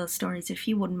some of those stories if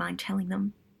you wouldn't mind telling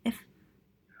them.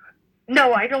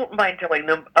 No, I don't mind telling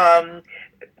them.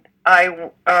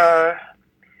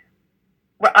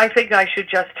 Well, I think I should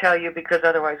just tell you, because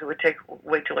otherwise it would take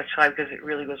way too much time, because it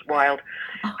really was wild.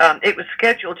 Oh. It was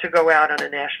scheduled to go out on a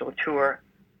national tour,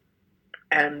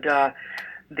 and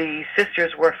the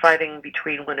sisters were fighting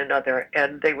between one another,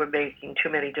 and they were making too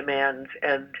many demands,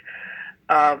 and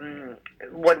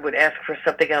one would ask for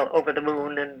something else, Over the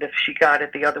Moon, and if she got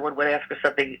it, the other one would ask for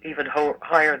something even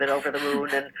higher than Over the Moon,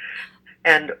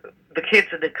 and the kids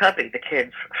in the company,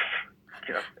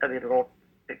 they're all,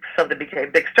 some that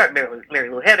became big stars, Mary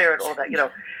Lou Henner and all that,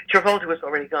 Travolta was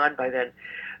already gone by then.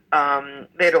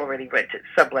 They'd already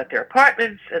sublet their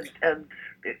apartments, and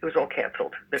it was all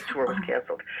canceled. The tour was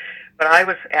canceled. But I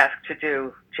was asked to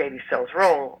do Janie Sell's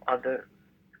role on the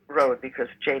road because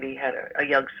Janie had a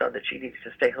young son that she needed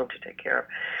to stay home to take care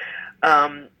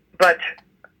of. But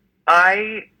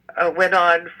I went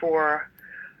on for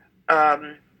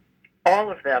all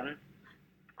of them.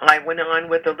 I went on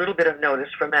with a little bit of notice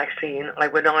for Maxine. I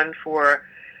went on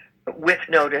with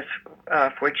notice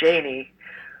for Janie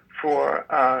for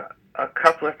a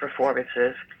couple of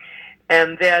performances.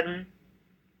 And then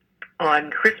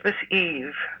on Christmas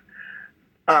Eve,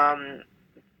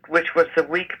 which was the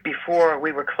week before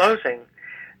we were closing,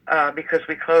 because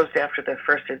we closed after the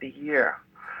first of the year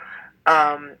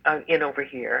in Over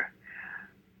Here,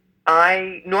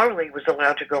 I normally was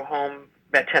allowed to go home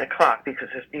at 10 o'clock because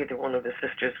neither one of the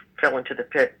sisters fell into the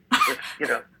pit,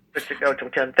 was to go till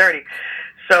 10:30.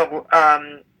 So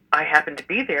I happened to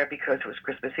be there because it was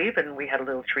Christmas Eve, and we had a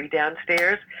little tree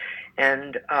downstairs,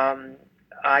 and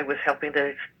I was helping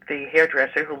the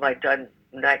hairdresser whom I'd done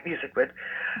night music with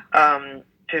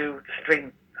to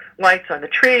string lights on the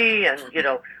tree and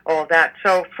all that.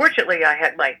 So fortunately, I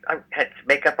had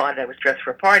makeup on. I was dressed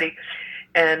for a party,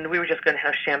 and we were just going to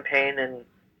have champagne and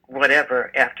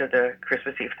whatever after the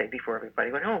Christmas Eve thing before everybody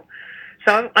went home.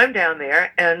 So I'm down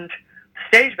there, and the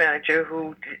stage manager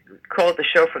who called the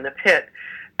show from the pit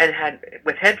and had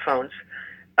with headphones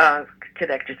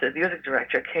connected to the music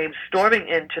director came storming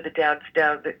into the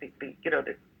down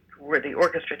where the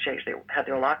orchestra changed. They had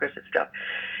their lockers and stuff,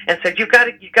 and said, "You got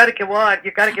to go on.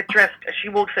 You got to get dressed. She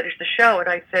won't finish the show." And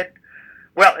I said,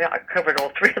 "Well, I covered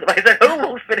all three of them." I said, "Who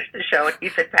won't finish the show?" And he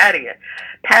said, "Patty."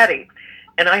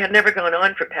 And I had never gone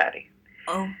on for Patty.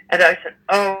 Oh. And I said,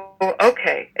 "Oh,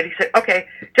 okay." And he said, "Okay,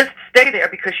 just stay there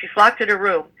because she's locked in her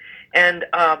room." And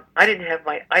I didn't have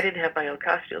my own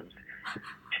costumes.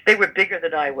 They were bigger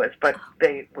than I was, but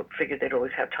they figured they'd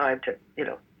always have time to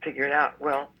figure it out.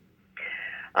 Well,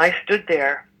 I stood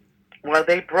there while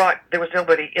there was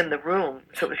nobody in the room,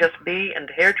 so it was just me and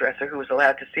the hairdresser who was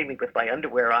allowed to see me with my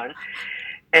underwear on.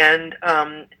 And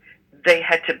they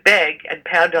had to beg and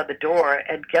pound on the door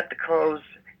and get the clothes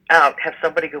out, have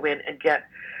somebody go in and get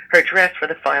her dress for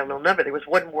the final number. There was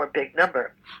one more big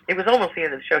number. It was almost the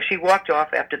end of the show. She walked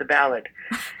off after the ballad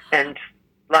and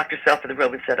locked herself in the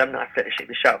room and said, I'm not finishing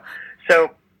the show.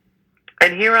 So,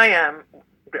 and here I am,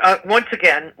 once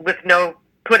again, with no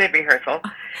put-in rehearsal,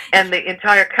 and the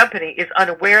entire company is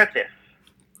unaware of this.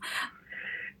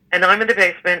 And I'm in the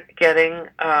basement getting,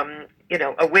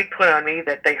 a wig put on me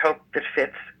that they hope that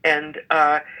fits, and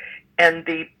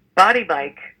the body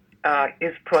mic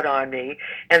is put on me,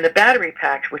 and the battery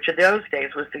pack, which in those days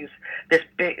was this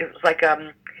big. It was like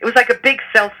a big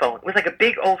cell phone. It was like a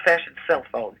big old-fashioned cell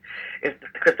phone,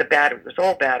 because the battery was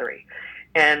all battery,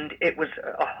 and it was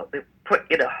put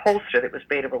in a holster that was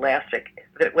made of elastic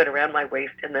that went around my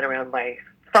waist and then around my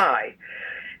thigh,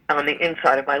 on the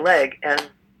inside of my leg, and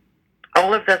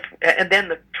all of this, and then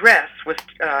the dress was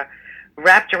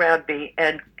wrapped around me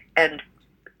and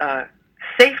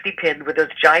safety pinned with those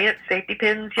giant safety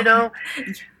pins, you know.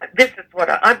 This is what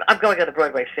I'm going on the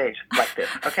Broadway stage like this,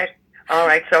 okay? All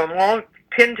right, so I'm all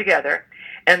pinned together,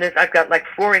 and I've got like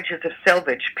 4 inches of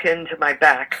selvage pinned to my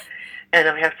back, and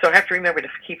I have to remember to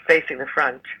keep facing the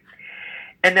front.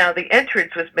 And now the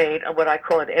entrance was made on what I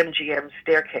call an MGM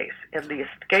staircase, and the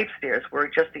escape stairs were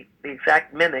just the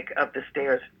exact mimic of the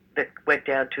stairs that went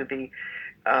down to the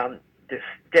this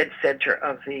dead center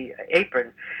of the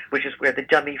apron, which is where the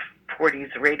dummy 40s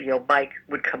radio mic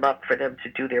would come up for them to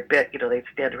do their bit. You know, they'd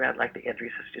stand around like the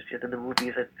Andrews sisters did in the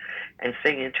movies and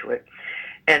sing into it.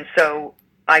 And so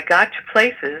I got to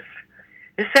places.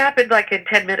 This happened like in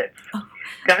 10 minutes.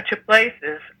 Got to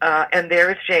places, and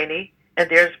there's Janie, and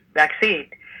there's Maxine,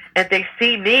 and they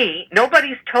see me.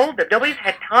 Nobody's told them. Nobody's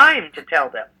had time to tell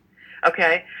them,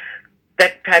 okay,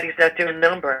 that Patty's not doing a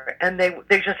number. And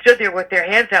they just stood there with their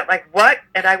hands out like, what?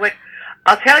 And I went,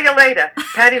 I'll tell you later.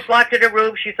 Patty's locked in her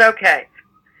room. She's okay.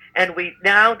 And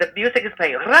now the music is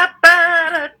playing, and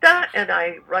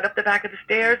I run up the back of the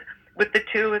stairs with the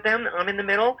two of them. I'm in the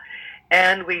middle.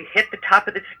 And we hit the top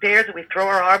of the stairs, and we throw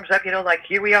our arms up, like,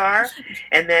 here we are.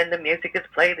 And then the music is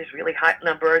played, this really hot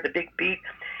number, the big beat.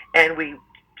 And we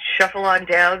shuffle on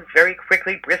down very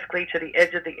quickly, briskly, to the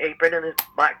edge of the apron, and the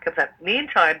black comes up.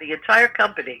 Meantime, the entire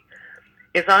company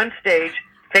is on stage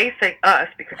facing us,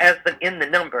 because in the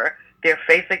number, they're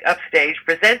facing upstage,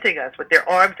 presenting us with their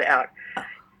arms out.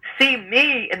 See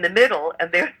me in the middle, and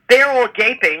they're all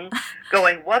gaping,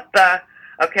 going, what the,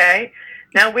 okay?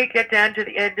 Now we get down to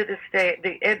the end of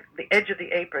the edge of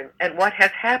the apron, and what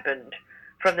has happened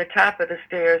from the top of the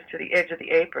stairs to the edge of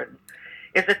the apron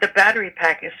is that the battery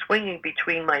pack is swinging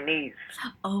between my knees.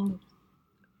 Oh.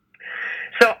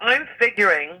 So I'm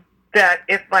figuring that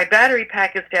if my battery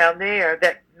pack is down there,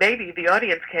 that maybe the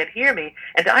audience can't hear me,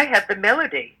 and I have the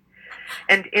melody.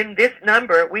 And in this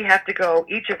number, we have to go,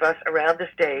 each of us, around the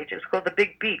stage. It's called the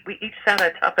Big Beat. We each sound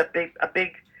on top of a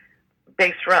big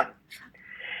bass drum.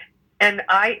 And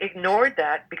I ignored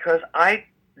that because I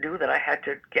knew that I had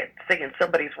to sing in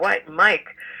somebody's mic,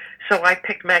 so I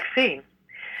picked Maxine.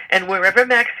 And wherever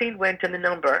Maxine went in the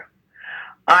number,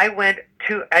 I went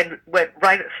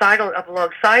right up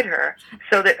alongside her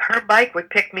so that her mic would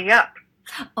pick me up.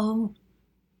 Oh.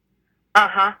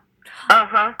 Got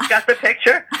the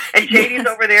picture? And Janie's Yes.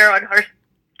 over there on her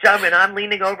drum, and I'm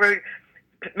leaning over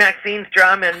Maxine's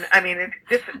drum, and I mean, it's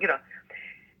just,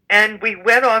 And we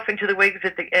went off into the wings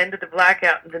at the end of the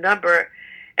blackout in the number,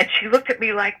 and she looked at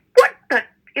me like, what the,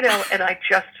 and I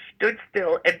just stood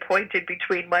still and pointed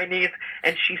between my knees,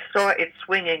 and she saw it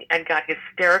swinging and got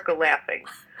hysterical laughing.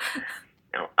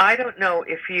 Now, I don't know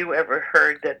if you ever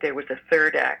heard that there was a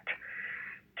third act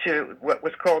to what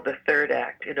was called the third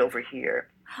act in Over Here.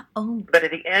 Oh. But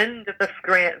at the end of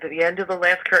the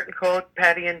last curtain call,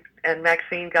 Patty and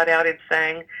Maxine got out and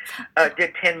sang,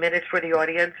 did 10 minutes for the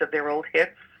audience of their old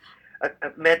hits. A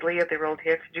medley of their old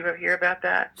hits. Did you ever hear about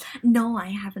that? No, I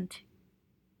haven't.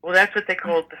 Well, that's what they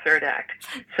called the third act.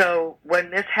 So when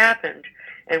this happened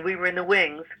and we were in the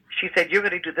wings, she said, you're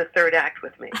going to do the third act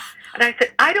with me. And I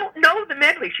said, I don't know the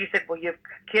medley. She said, well,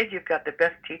 you've got the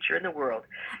best teacher in the world.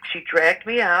 She dragged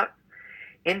me out,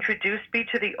 introduced me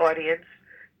to the audience,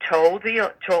 told the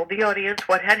audience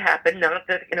what had happened, not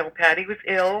that, Patty was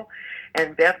ill,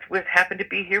 and Beth happened to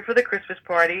be here for the Christmas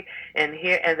party, and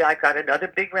I got another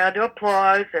big round of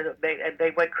applause, and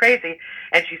they went crazy.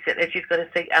 And she said, and she's going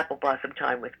to sing Apple Blossom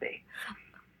Time with me.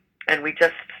 And we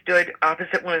just stood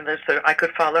opposite one another so I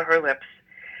could follow her lips,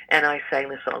 and I sang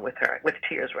the song with her, with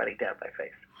tears running down my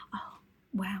face. Oh,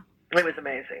 wow. It was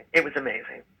amazing. It was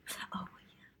amazing. Oh,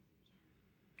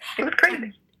 yeah. It was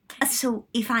crazy. So,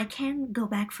 if I can go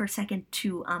back for a second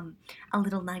to A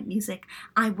Little Night Music,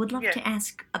 I would love Yes. to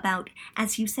ask about,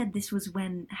 as you said, this was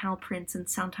when Hal Prince and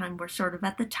Sondheim were sort of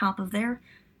at the top of their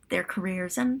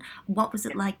careers, and what was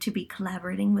it like to be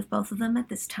collaborating with both of them at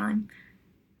this time?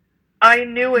 I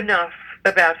knew enough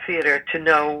about theater to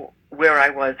know where I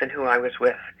was and who I was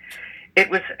with. It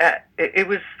was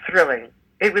thrilling.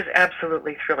 It was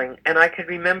absolutely thrilling, and I could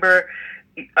remember.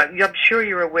 I'm sure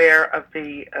you're aware of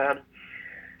the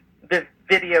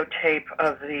videotape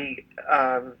of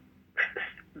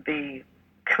the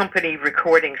company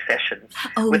recording sessions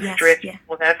Oh, with yes, Stritch yeah. and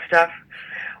all that stuff.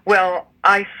 Well,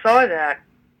 I saw that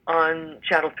on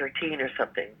Channel 13 or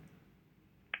something,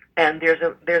 and there's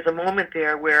a moment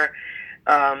there where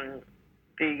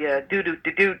the doo doo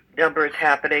doo doo number is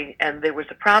happening, and there was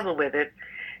a problem with it,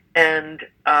 and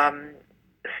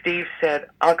Steve said,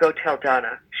 "I'll go tell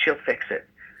Donna. She'll fix it,"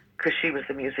 because she was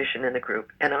the musician in the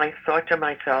group. And I thought to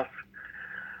myself,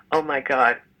 "Oh my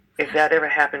God, if that ever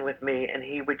happened with me," and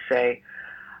he would say,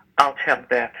 "I'll tell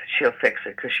Beth. She'll fix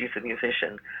it because she's a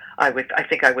musician," I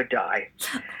think I would die.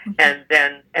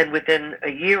 And within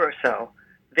a year or so,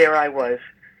 there I was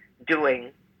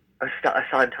doing a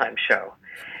Sondheim show.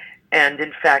 And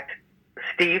in fact,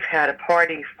 Steve had a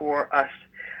party for us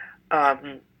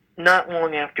not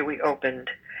long after we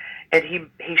opened, and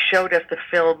he showed us the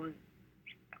film.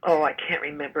 Oh, I can't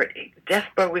remember it.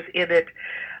 Despo was in it.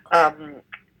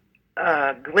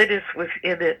 Glynis was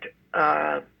in it.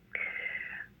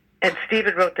 And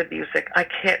Stephen wrote the music. I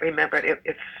can't remember it.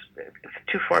 It's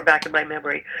too far back in my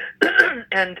memory.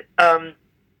 And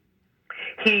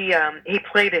he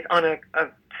played it on a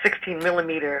 16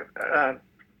 millimeter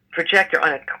projector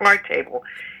on a card table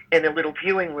in a little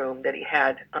viewing room that he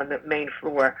had on the main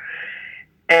floor.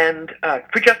 And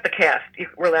for just the cast, you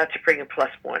were allowed to bring a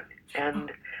 +1.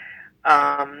 And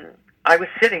I was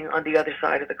sitting on the other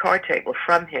side of the card table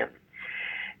from him.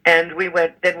 And we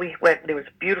went, there was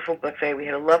a beautiful buffet, we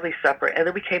had a lovely supper, and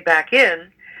then we came back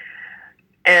in,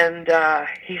 and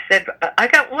he said, "I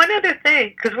got one other thing,"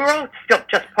 because we're all still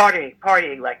just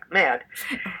partying like mad,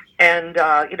 and,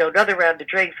 another round of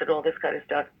drinks and all this kind of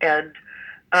stuff, and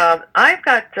I've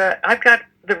got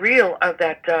the reel of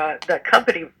that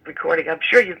company recording. I'm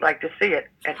sure you'd like to see it.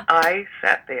 And I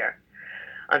sat there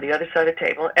on the other side of the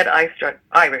table, and I'm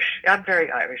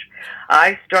very Irish,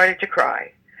 I started to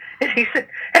cry. And he said,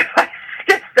 "Have I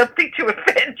said something to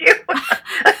offend you?"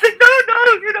 I said,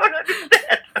 "No, you don't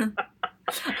understand."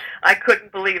 I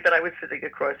couldn't believe that I was sitting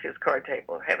across his card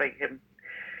table, having him,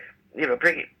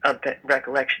 bringing up that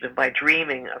recollection of my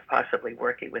dreaming of possibly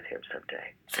working with him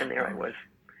someday. And there I was,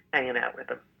 hanging out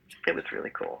with him. It was really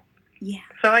cool. Yeah.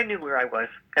 So I knew where I was,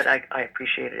 and I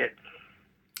appreciated it.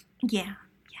 Yeah.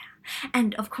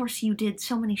 And of course, you did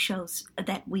so many shows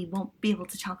that we won't be able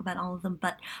to talk about all of them,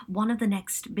 but one of the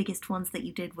next biggest ones that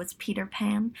you did was Peter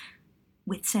Pan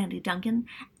with Sandy Duncan.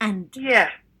 And yeah.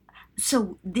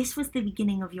 So this was the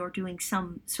beginning of your doing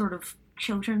some sort of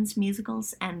children's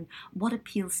musicals, and what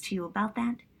appeals to you about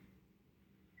that?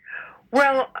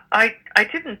 Well, I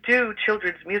didn't do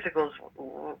children's musicals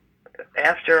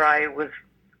after I was,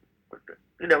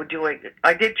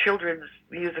 I did children's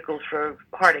musicals for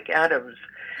Harnick Adams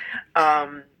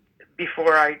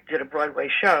before I did a Broadway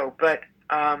show, but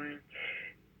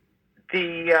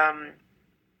doing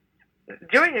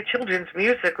a children's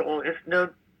musical is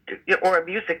or a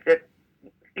music that,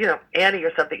 Annie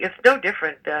or something, it's no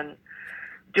different than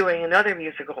doing another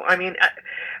musical. I mean,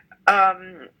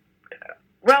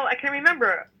 well, I can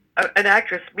remember an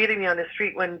actress meeting me on the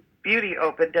street when Beauty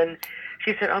opened, and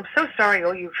she said, "I'm so sorry,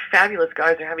 all you fabulous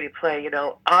guys are having to play,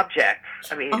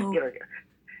 objects." I mean,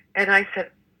 and I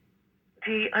said,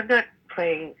 "Dee, I'm not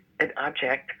playing an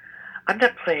object. I'm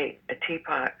not playing a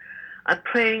teapot. I'm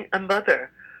playing a mother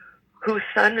whose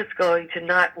son is going to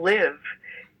not live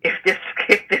if this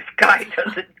guy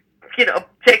doesn't,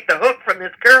 take the hook from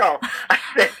this girl." I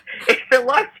said, "It's a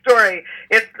love story.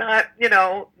 It's not,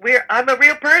 I'm a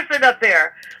real person up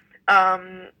there."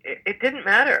 It didn't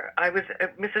matter. I was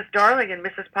Mrs. Darling and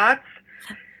Mrs. Potts,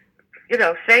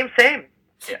 same.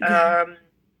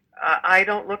 I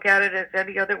don't look at it as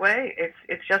any other way.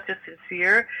 It's just as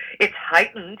sincere. It's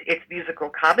heightened. It's musical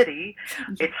comedy.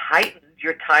 It's heightened.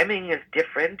 Your timing is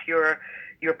different. Your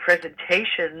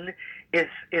presentation is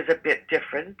a bit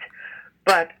different.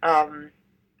 But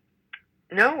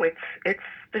no, it's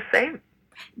the same.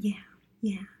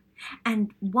 Yeah.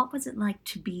 And what was it like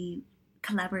to be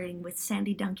collaborating with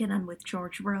Sandy Duncan and with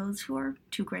George Rose, who are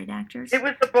two great actors? It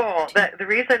was the ball. The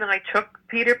reason I took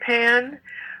Peter Pan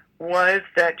was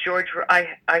that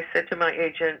I said to my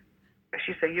agent,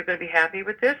 she said, "You're going to be happy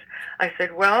with this?" I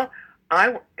said, "Well,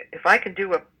 if I can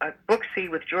do a book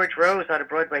scene with George Rose on a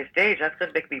Broadway stage, that's going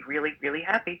to make me really, really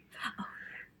happy.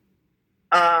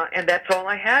 And that's all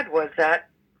I had was that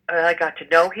I got to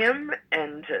know him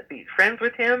and be friends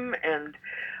with him, and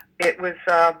it was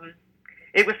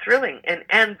thrilling.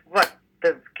 And what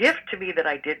the gift to me that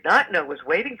I did not know was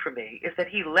waiting for me is that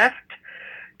he left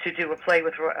to do a play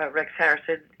with Rex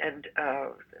Harrison and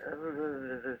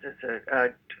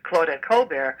Claudette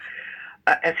Colbert.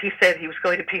 As he said, he was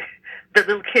going to be the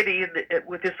little kitty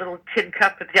with his little tin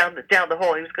cup down the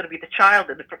hall. He was going to be the child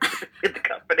in the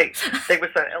company. They were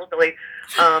so elderly.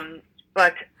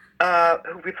 But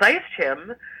who replaced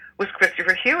him was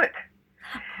Christopher Hewitt.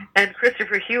 And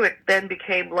Christopher Hewitt then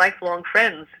became lifelong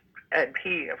friends. And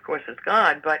he, of course, is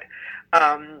gone, but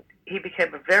he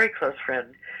became a very close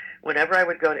friend. Whenever I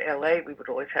would go to L.A., we would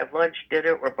always have lunch,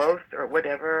 dinner, or both, or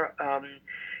whatever.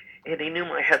 And he knew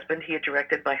my husband. He had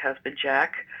directed my husband,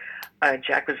 Jack.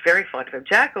 Jack was very fond of him.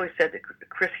 Jack always said that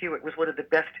Chris Hewitt was one of the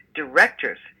best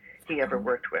directors he ever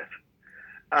worked with,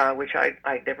 which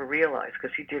I never realized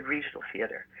because he did regional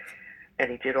theater and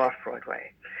he did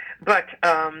off-Broadway. But,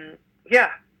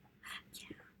 yeah,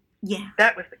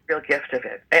 that was the real gift of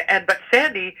it. But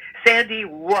Sandy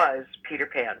was Peter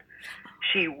Pan.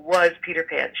 She was Peter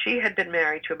Pan. She had been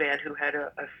married to a man who had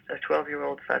a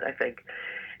 12-year-old son, I think.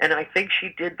 And I think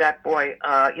she did that boy,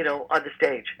 on the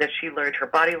stage, that she learned her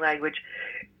body language.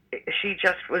 She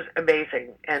just was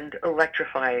amazing and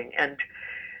electrifying and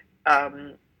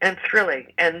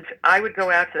thrilling. And I would go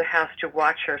out to the house to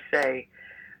watch her say,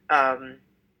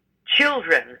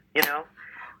 children,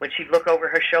 when she'd look over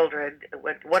her shoulder and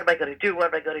what am I going to do?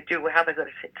 What am I going to do? How am I going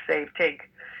to save Tink?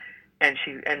 And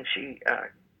she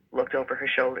looked over her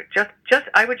shoulder.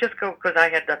 I would just go because I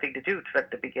had nothing to do except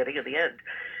the beginning and the end.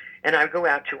 And I would go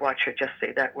out to watch her just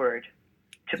say that word,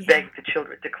 to beg the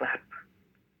children to clap.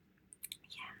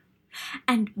 Yeah.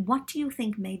 And what do you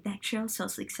think made that show so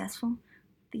successful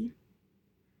for you?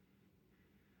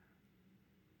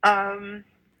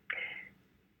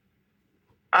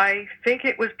 I think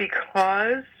it was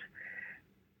because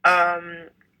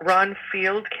Ron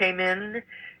Field came in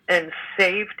and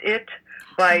saved it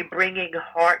by bringing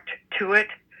heart to it,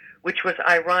 which was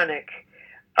ironic.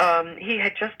 He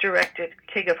had just directed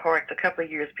King of Hearts a couple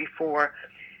of years before,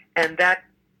 and that,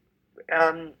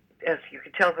 as you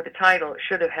can tell from the title,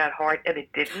 should have had heart, and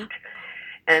it didn't.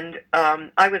 And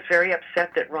I was very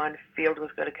upset that Ron Field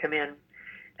was going to come in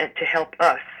and to help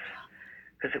us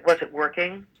because it wasn't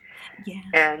working. Yeah.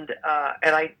 And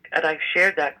I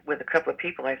shared that with a couple of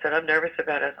people. I said, I'm nervous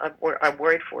about it. I'm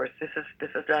worried for us. This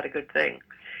is not a good thing.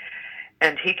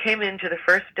 And he came into the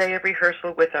first day of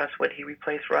rehearsal with us when he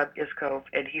replaced Rob Iskov,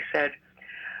 and he said,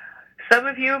 some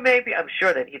of you maybe, I'm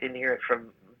sure that he didn't hear it from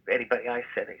anybody I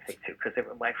said anything to because they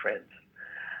were my friends.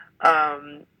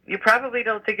 You probably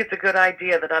don't think it's a good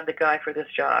idea that I'm the guy for this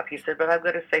job. He said, but I'm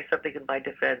going to say something in my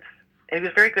defense. And he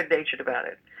was very good-natured about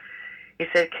it. He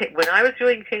said, when I was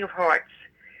doing King of Hearts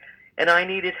and I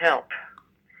needed help,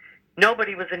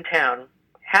 nobody was in town.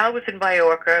 Hal was in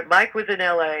Majorca. Mike was in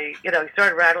L.A. He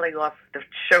started rattling off the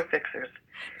show fixers.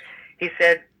 He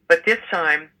said, but this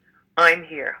time, I'm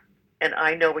here, and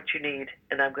I know what you need,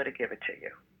 and I'm going to give it to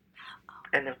you.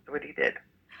 And that's what he did.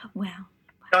 Wow.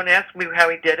 Don't ask me how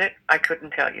he did it. I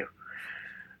couldn't tell you.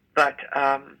 But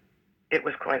it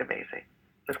was quite amazing.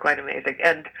 It was quite amazing.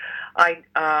 And I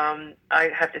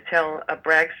have to tell a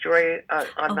brag story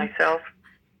on myself.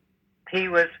 He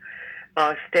was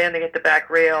standing at the back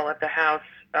rail at the house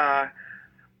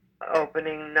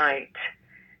opening night,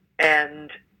 and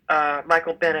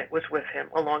Michael Bennett was with him,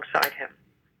 alongside him,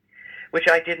 which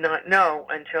I did not know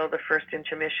until the first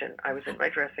intermission. I was in our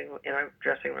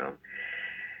dressing room,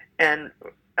 and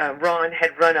Ron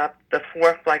had run up the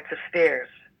 4 flights of stairs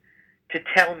to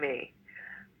tell me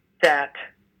that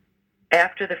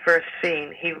after the first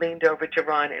scene, he leaned over to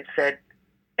Ron and said,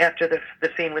 after the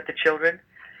scene with the children,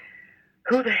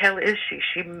 who the hell is she?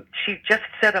 She just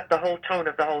set up the whole tone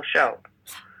of the whole show.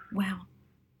 Wow.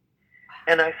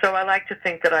 And so I like to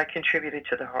think that I contributed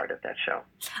to the heart of that show.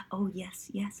 Oh, yes,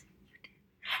 you did.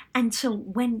 And so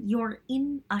when you're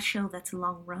in a show that's a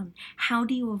long run, how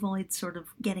do you avoid sort of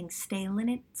getting stale in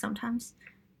it sometimes?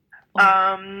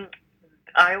 I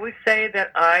always say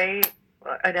that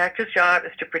an actor's job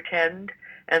is to pretend,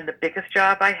 and the biggest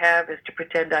job I have is to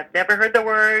pretend I've never heard the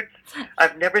words,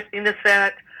 I've never seen the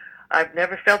set, I've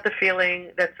never felt the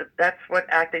feeling. That's what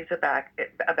acting's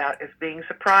about is being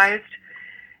surprised.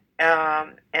 I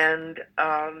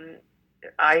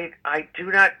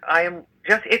do not. I am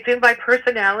just. It's in my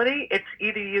personality. It's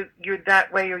either you're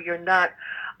that way or you're not.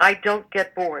 I don't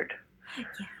get bored. Yeah.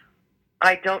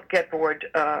 I don't get bored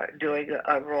doing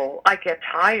a role. I get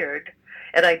tired,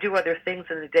 and I do other things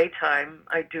in the daytime.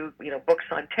 I do, books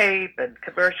on tape and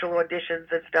commercial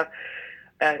auditions and stuff,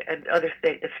 and other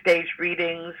stage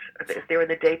readings. If they're in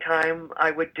the daytime,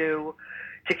 I would do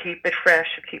to keep it fresh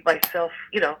and keep myself,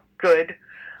 good.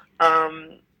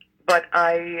 But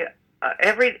I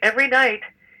every night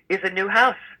is a new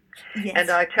house, Yes. and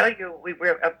I tell you, we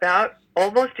were about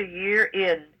almost a year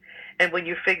in. And when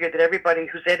you figure that everybody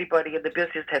who's anybody in the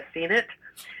business has seen it,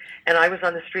 and I was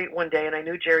on the street one day and I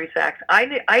knew Jerry Zaks.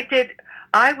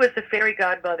 I was the fairy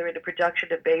godmother in the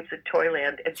production of Babes in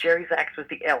Toyland, and Jerry Zaks was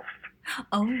the elf.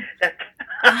 Oh.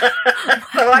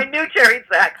 So I knew Jerry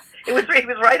Zaks. He was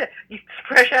right, he's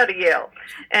fresh out of Yale,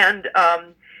 and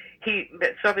he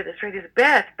saw me in the street. He said,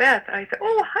 Beth. And I said,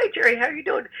 oh, hi, Jerry. How are you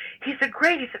doing? He said,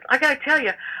 great. He said, I got to tell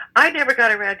you, I never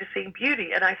got around to seeing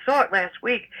Beauty, and I saw it last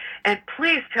week. And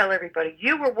please tell everybody,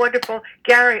 you were wonderful.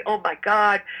 Gary, oh, my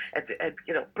God. And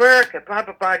Burke and blah,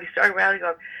 blah, blah. And he started rallying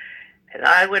on. And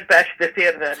I went back to the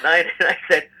theater that night, and I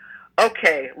said,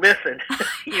 okay, listen,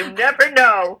 you never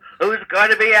know who's going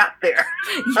to be out there.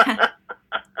 Yeah.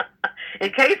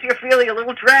 In case you're feeling a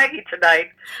little draggy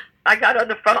tonight, I got on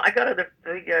the phone. I got on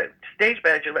the stage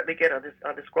manager. Let me get on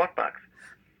the squawk box.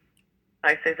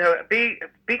 I said, so be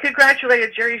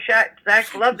congratulated, Jerry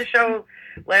Zaks loved the show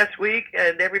last week,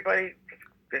 and everybody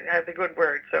had the good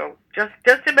word. So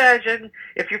just imagine,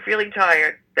 if you're feeling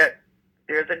tired, that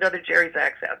there's another Jerry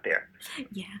Zaks out there.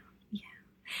 Yeah.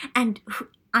 And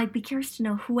I'd be curious to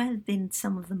know who have been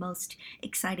some of the most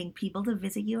exciting people to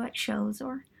visit you at shows,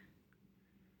 or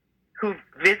Who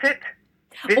visit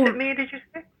me? Did you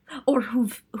say? Or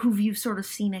who've you sort of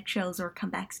seen at shows or come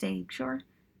backstage, or?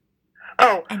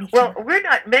 Oh, anything? Well, we're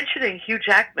not mentioning Hugh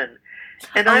Jackman,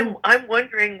 and I'm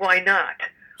wondering why not.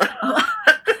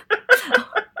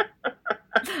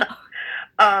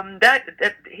 That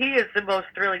he is the most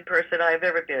thrilling person I've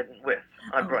ever been with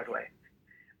on Broadway.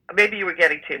 Maybe you were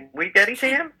getting to him. Were you getting to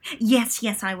him? Yes,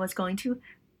 I was going to.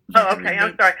 Oh, okay.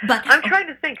 I'm sorry. But I'm trying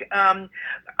to think.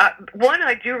 One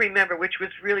I do remember, which was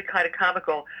really kind of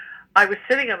comical. I was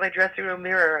sitting at my dressing room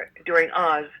mirror during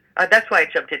Oz. That's why I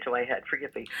jumped into my head.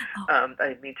 Forgive me. I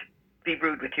didn't mean to be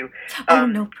rude with you.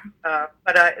 No problem.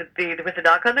 But there was a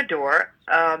knock on the door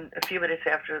a few minutes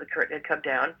after the curtain had come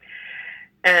down,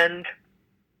 and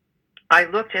I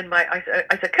looked in I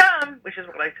said, come, which is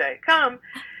what I say, come.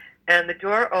 And the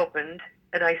door opened,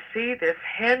 and I see this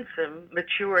handsome,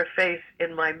 mature face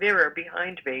in my mirror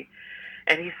behind me.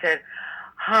 And he said,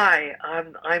 hi,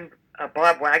 I'm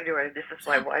Bob Wagner, and this is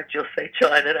my wife, Jill St.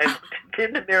 John. And I looked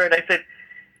in the mirror, and I said,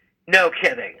 no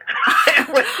kidding. It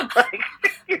was like,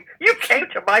 you came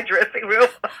to my dressing room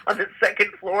on the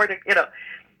second floor.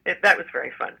 That was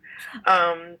very fun.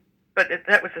 But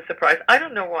that was a surprise. I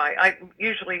don't know why. I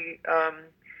usually,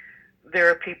 there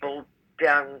are people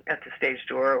down at the stage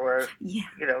door or,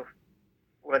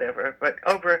 whatever. But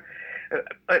over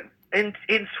in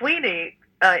Sweeney,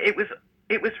 it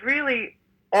was really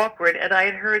awkward, and I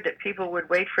had heard that people would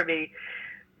wait for me.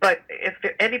 But if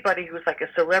anybody who was like a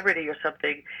celebrity or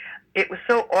something, it was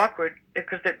so awkward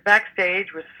because the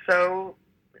backstage was so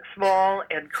small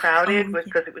and crowded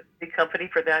because it was the company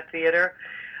for that theater.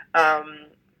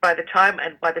 By the time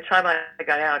I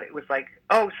got out, it was like,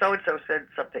 oh, so-and-so said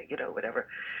something, whatever.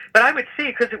 But I would see,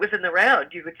 because it was in the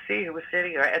round, you would see who was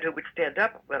sitting there and who would stand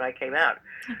up when I came out,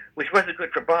 which wasn't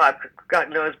good for Bob. God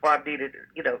knows Bob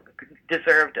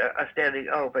deserved a standing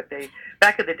O. But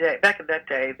back in that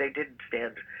day, they didn't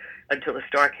stand until the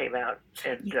star came out,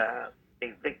 and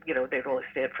they'd only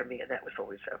stand for me, and that was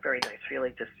always a very nice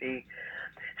feeling to see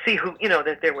who,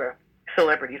 that there were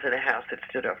celebrities in a house that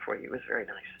stood up for you. It was very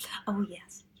nice. Oh,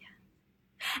 yes.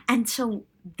 And so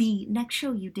the next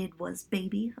show you did was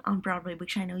Baby on Broadway,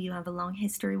 which I know you have a long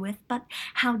history with, but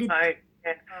how did...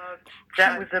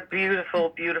 that was a beautiful,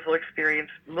 beautiful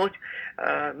experience.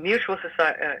 Mutual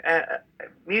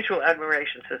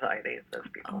Admiration Society, those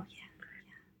people. Oh,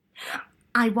 yeah.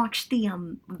 I watched the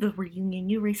reunion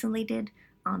you recently did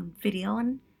on video,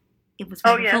 and it was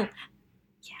wonderful. Oh,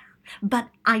 yeah. But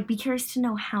I'd be curious to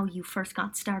know how you first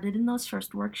got started in those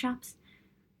first workshops.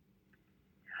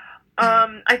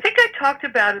 I think I talked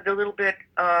about it a little bit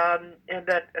in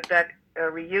that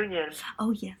reunion. Oh,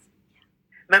 yes.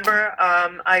 Remember,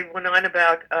 I went on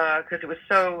about, because it was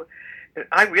so,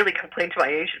 I really complained to my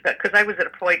agent about, because I was at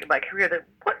a point in my career that,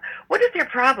 what is their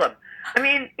problem? I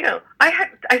mean,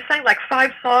 I sang like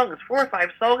 4 or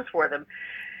 5 songs for them,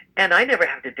 and I never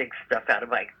have to dig stuff out of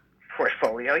my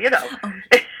portfolio, Oh.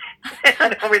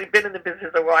 I'd already been in the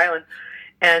business a while,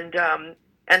 and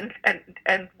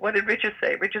what did Richard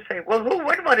say? Richard said, well, who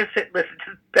wouldn't want to sit and listen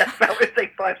to Beth Bauer sing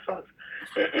 5 songs?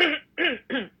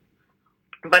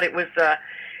 But it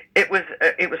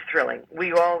was thrilling.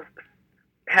 We all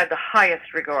had the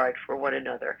highest regard for one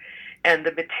another, and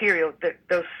the material,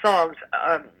 those songs.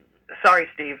 Sorry,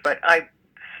 Steve, but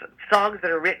songs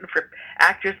that are written for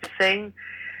actors to sing,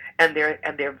 and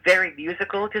they're very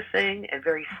musical to sing and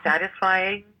very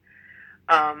satisfying.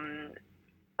 Um,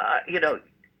 you know,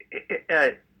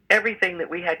 everything that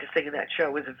we had to sing in that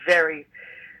show was very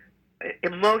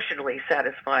emotionally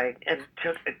satisfying, and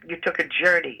you took a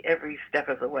journey every step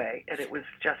of the way, and it was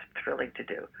just thrilling to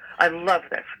do. I loved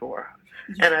that score,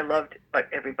 and I loved what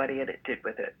everybody in it did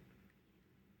with it.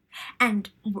 And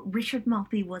Richard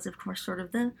Maltby was, of course, sort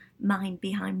of the mind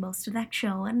behind most of that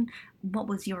show. And what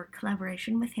was your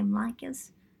collaboration with him like?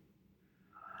 As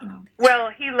well,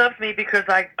 he loved me because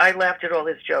I laughed at all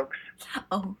his jokes.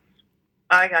 Oh,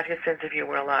 I got his sense of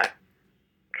humor a lot.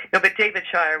 No, but David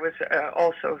Shire was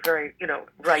also very,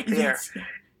 right there. yes, yeah.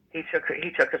 He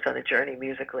took us on a journey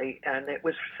musically, and it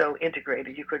was so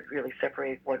integrated you couldn't really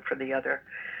separate one from the other.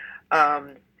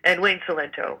 And Wayne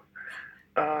Cilento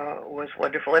was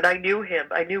wonderful, and I knew him.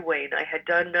 I knew Wayne. I had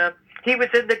done. He was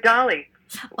in the Dolly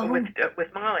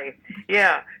with Molly.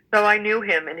 Yeah, so I knew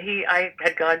him, and I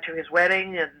had gone to his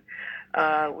wedding,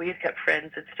 and we had kept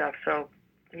friends and stuff. So,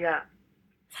 yeah.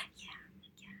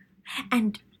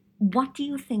 And what do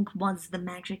you think was the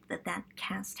magic that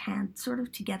cast had sort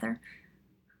of together?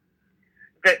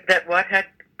 That what had?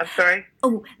 I'm sorry.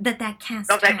 Oh, that cast.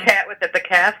 Oh, that the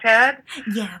cast had.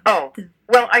 Yeah. Oh,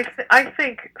 well, I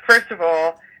think first of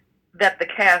all that the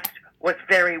cast was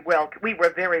very well. We were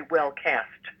very well cast.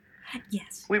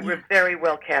 Yes. We were very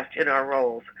well cast in our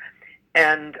roles,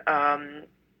 and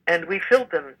we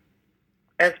filled them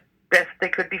as best they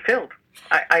could be filled.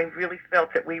 I really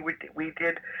felt that we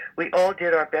all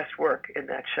did our best work in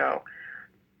that show,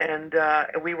 and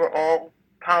we were all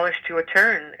polished to a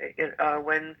turn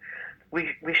when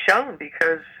we shone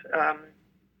because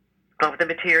of the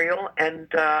material, and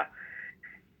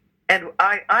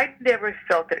I never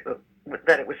felt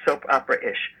that it was soap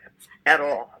opera-ish at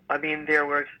all. I mean, there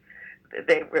were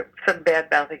some bad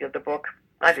mouthing of the book.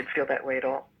 I didn't feel that way at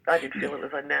all. I didn't feel it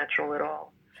was unnatural at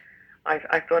all.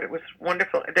 I thought it was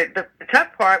wonderful. The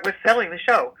tough part was selling the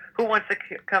show. Who wants to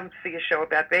come see a show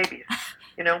about babies?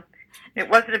 It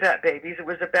wasn't about babies. It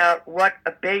was about what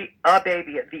a baby,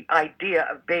 the idea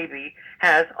of baby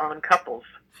has on couples.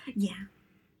 Yeah.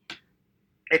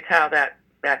 It's how the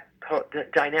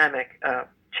dynamic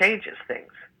changes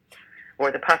things,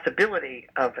 or the possibility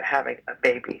of having a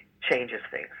baby changes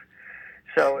things.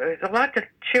 So it was a lot to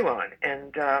chew on,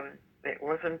 and it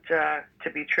wasn't to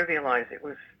be trivialized.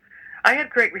 I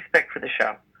had great respect for the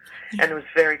show, and was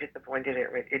very disappointed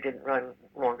it didn't run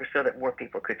longer so that more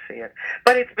people could see it.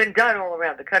 But it's been done all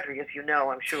around the country, as you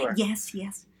know, I'm sure. Yes.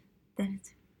 Then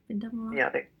it's been done a lot.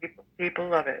 Yeah, people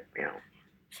love it,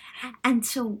 And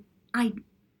so I'd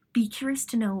be curious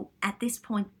to know, at this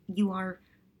point, you are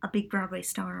a big Broadway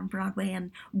star on Broadway,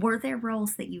 and were there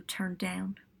roles that you turned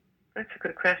down? That's a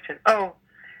good question. Oh,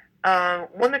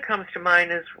 one that comes to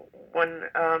mind is one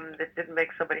that didn't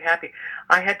make somebody happy.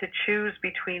 I had to choose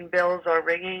between Bells Are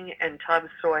Ringing and Tom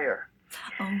Sawyer.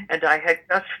 Oh. And I had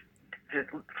just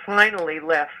finally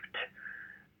left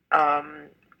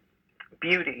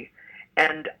Beauty.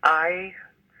 And I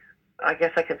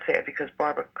guess I can say it because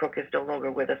Barbara Cook is no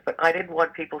longer with us, but I didn't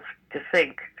want people to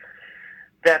think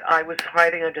that I was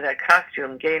hiding under that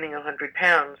costume, gaining 100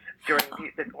 pounds during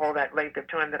all that length of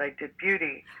time that I did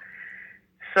Beauty.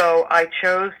 So I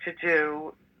chose to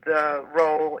do the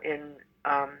role in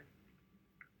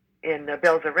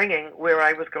Bells Are Ringing, where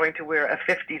I was going to wear a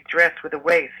 50s dress with a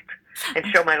waist and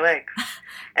show my legs,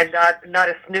 and not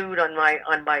a snood on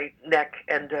my neck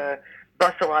and a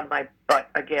bustle on my butt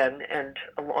again, and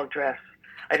a long dress.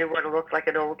 I didn't want to look like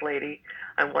an old lady.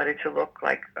 I wanted to look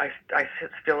like I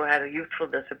still had a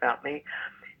youthfulness about me,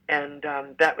 and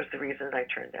that was the reason I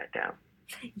turned that down.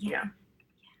 Yeah.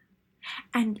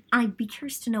 And I'd be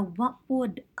curious to know what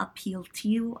would appeal to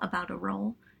you about a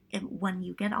role when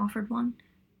you get offered one.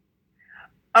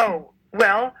 Oh,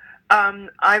 well,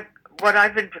 what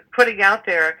I've been putting out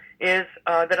there is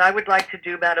that I would like to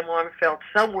do Madame Armfeldt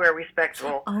somewhere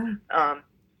respectable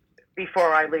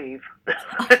before I leave.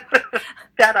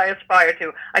 That I aspire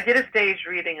to. I did a stage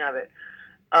reading of it.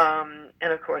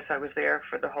 And of course I was there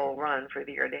for the whole run, for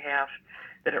the year and a half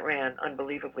that it ran,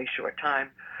 unbelievably short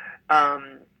time.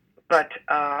 But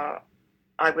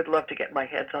I would love to get my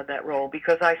hands on that role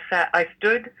because I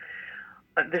stood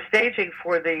the staging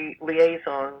for the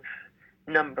Liaisons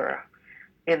number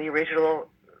in the original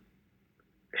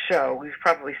show. We've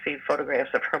probably seen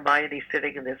photographs of Hermione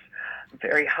sitting in this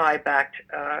very high-backed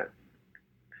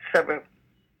summer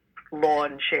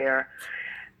lawn chair.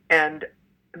 And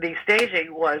the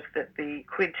staging was that the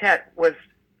quintet was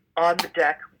on the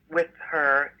deck with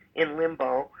her in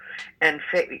limbo, and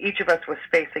each of us was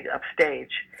facing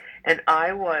upstage. And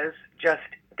I was just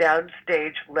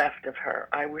downstage left of her.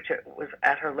 I was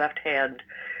at her left hand,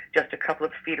 just a couple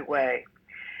of feet away.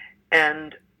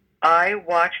 And I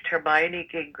watched Hermione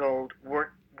Gingold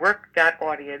work that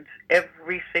audience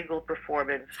every single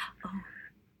performance.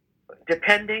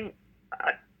 Depending,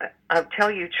 I'll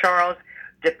tell you, Charles,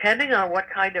 depending on what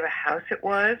kind of a house it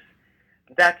was,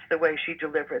 that's the way she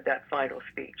delivered that final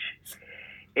speech.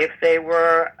 If they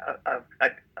were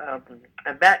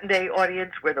a matinee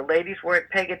audience where the ladies weren't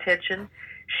paying attention,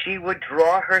 she would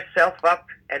draw herself up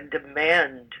and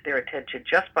demand their attention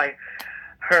just by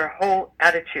her whole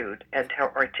attitude and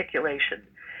her articulation.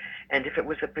 And if it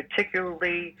was a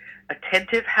particularly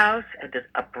attentive house and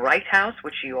a bright house,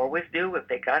 which she always knew, if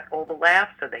they got all the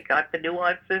laughs and they got the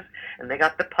nuances and they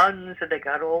got the puns and they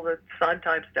got all the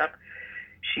Sondheim stuff,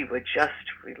 she would just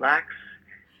relax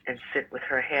and sit with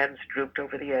her hands drooped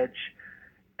over the edge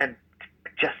and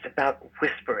just about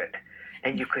whisper it.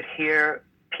 And you could hear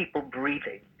people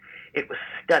breathing. It was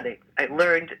stunning. I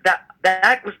learned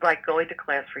that was like going to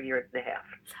class for a year and a half.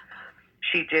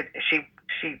 She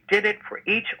did it for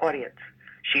each audience.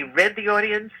 She read the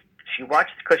audience. She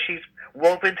watched, because she's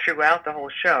woven throughout the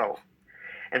whole show.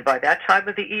 And by that time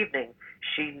of the evening,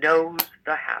 she knows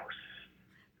the house.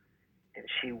 And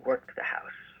she worked the house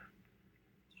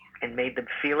and made them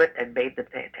feel it and made them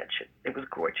pay attention. It was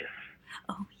gorgeous.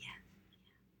 Oh, yeah.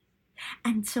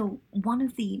 And so one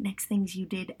of the next things you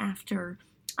did after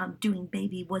doing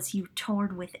Baby was you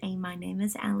toured with My Name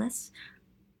is Alice.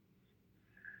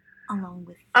 Along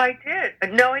with... I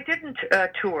did. No, I didn't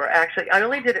tour, actually.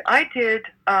 I did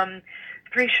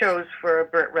 3 shows for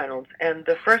Burt Reynolds, and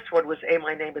the first one was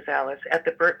My Name is Alice at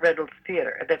the Burt Reynolds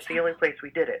Theater, and that's the only place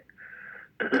we did it.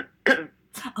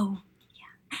 Oh,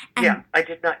 yeah. And yeah, I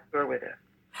did not tour with it.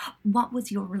 What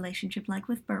was your relationship like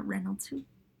with Burt Reynolds?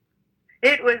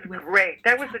 It was great.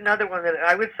 That was another one that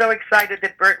I was so excited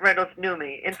that Burt Reynolds knew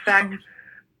me. In fact,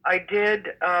 I did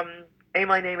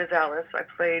My Name is Alice. I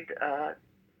played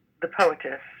the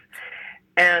poetess,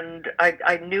 and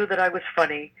I knew that I was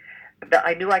funny. That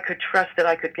I knew I could trust that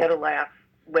I could get a laugh.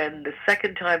 When the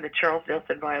second time that Charles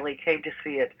Nelson Riley came to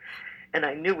see it, and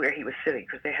I knew where he was sitting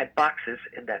because they had boxes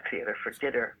in that theater for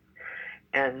dinner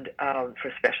and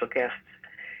for special guests,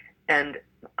 and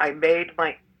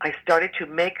I started to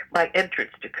make my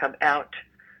entrance to come out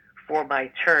for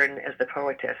my turn as the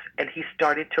poetess, and he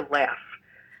started to laugh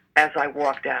as I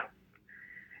walked out,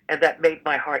 and that made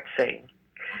my heart sing.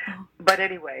 But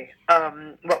anyway,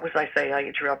 what was I saying? I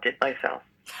interrupted myself.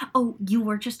 Oh, you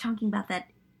were just talking about that.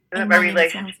 My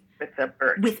relationship with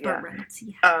Burt. With Burt Reynolds,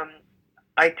 yeah.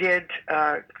 I did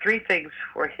 3 things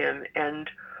for him, and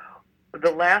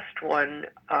the last one,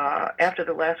 after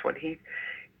the last one,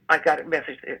 I got a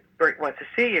message that Burt wants to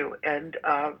see you, and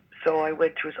so I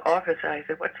went to his office, and I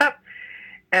said, "What's up?"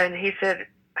 And he said,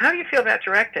 "How do you feel about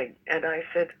directing?" And I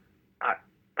said,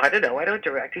 I don't know, I don't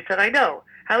direct. He said, "I know.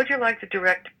 How would you like to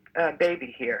direct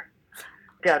Baby here,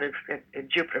 down in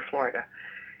Jupiter, Florida?"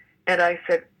 And I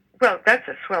said, "Well, that's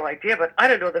a swell idea, but I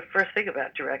don't know the first thing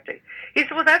about directing." He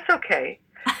said, "Well, that's okay."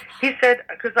 He said,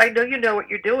 "Because I know you know what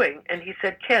you're doing." And he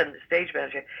said, Ken, the stage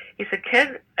manager, he said,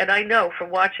 "Ken, and I know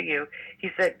from watching you," he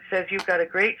says you've got a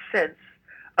great sense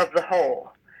of the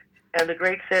whole, and a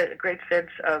great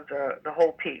sense of the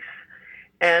whole piece.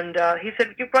 And he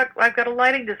said, I've got a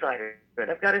lighting designer, and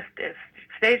I've got a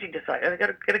staging designer, and I've got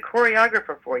to get a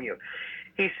choreographer for you.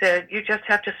 He said, you just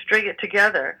have to string it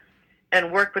together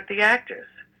and work with the actors.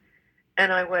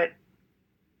 And I went,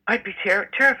 I'd be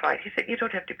terrified. He said, you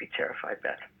don't have to be terrified,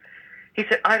 Beth. He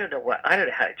said, I don't know how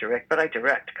to direct, but I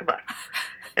direct. Come on.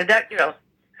 And that,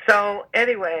 so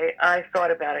anyway, I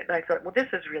thought about it, and I thought, well, this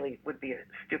would be a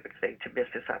stupid thing to miss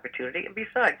this opportunity. And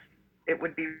besides, it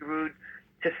would be rude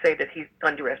to say that he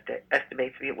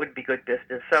underestimates me. It wouldn't be good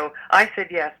business. So I said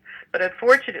yes. But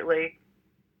unfortunately,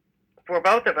 for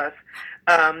both of us,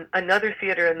 another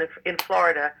theater in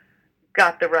Florida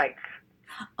got the rights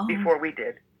before we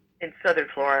did, in southern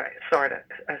Florida,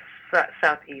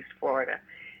 southeast Florida.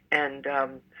 And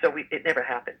so it never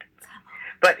happened.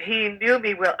 But he knew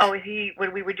me well.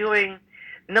 When we were doing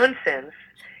Nonsense,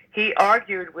 he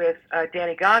argued with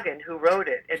Danny Goggin, who wrote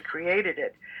it and created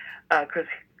it, because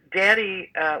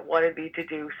Danny wanted me to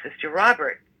do Sister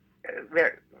Robert,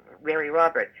 Mary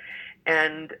Robert,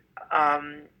 and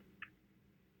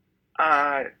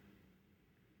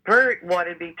Burt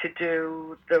wanted me to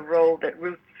do the role that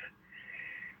Ruth,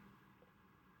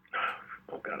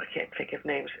 oh God, I can't think of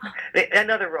names.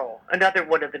 Another role, another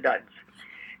one of the nuns.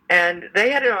 And they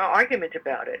had an argument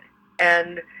about it.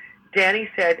 And Danny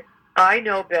said, I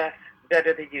know Beth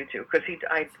better than you do. Because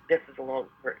this is a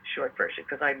short version,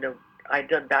 because I'd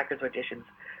done backwards auditions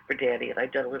for Danny, and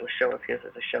I'd done a little show of his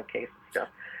as a showcase and stuff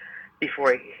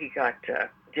before he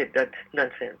did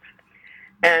Nonsense.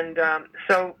 And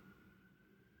so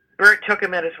Bert took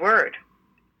him at his word.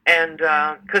 And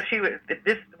because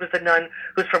this was a nun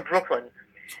who's from Brooklyn.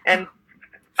 And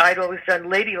I'd always done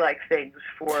ladylike things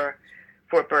for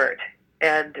Bert.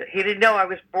 And he didn't know I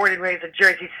was born and raised in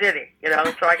Jersey City,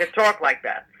 so I could talk like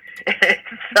that.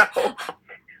 So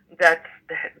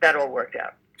that all worked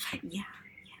out. Yeah.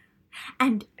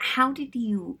 And how did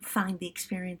you find the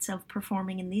experience of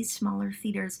performing in these smaller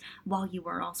theaters while you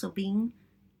were also being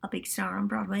a big star on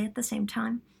Broadway at the same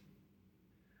time?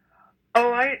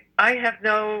 Oh, I have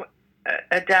no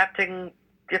adapting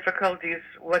difficulties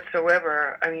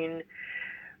whatsoever. I mean,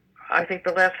 I think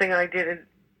the last thing I did in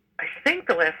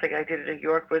New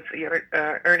York was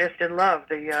Earnest in Love,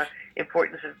 the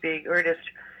importance of being earnest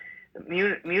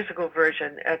musical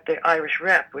version at the Irish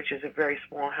Rep, which is a very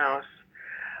small house.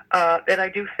 And I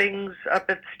do things up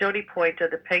at Stony Point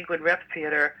at the Penguin Rep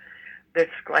Theater that's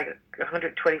like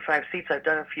 125 seats. I've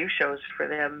done a few shows for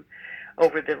them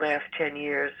over the last 10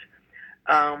 years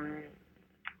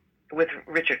with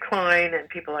Richard Klein and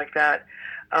people like that.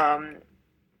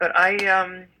 But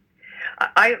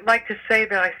I like to say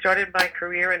that I started my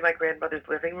career in my grandmother's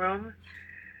living room,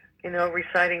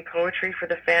 reciting poetry for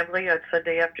the family on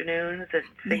Sunday afternoons and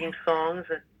singing songs.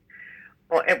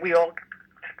 And we all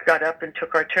got up and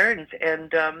took our turns.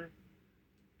 And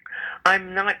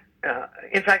I'm not...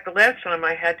 in fact, the last time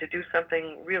I had to do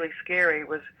something really scary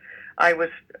was I was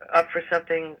up for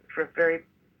a very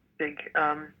big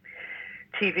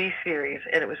TV series,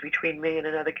 and it was between me and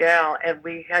another gal, and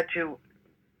we had to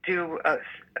do a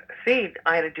scene.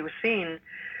 I had to do a scene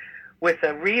with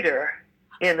a reader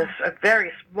in a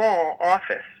very small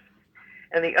office,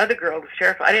 and the other girl was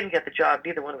terrified. I didn't get the job;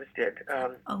 neither one of us did.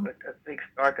 But a big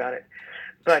star got it,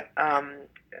 but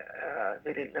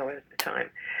they didn't know it at the time.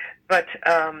 But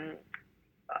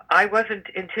I wasn't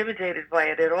intimidated by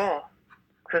it at all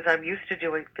because I'm used to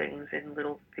doing things in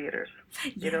little theaters,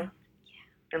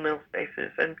 in little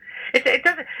spaces, and it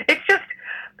doesn't. It's just,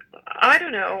 I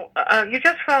don't know. You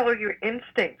just follow your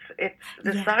instincts. It's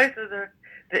the size of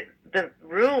the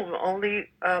room only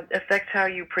affects how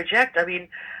you project. I mean,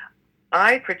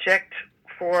 I project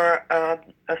for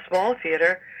a small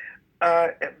theater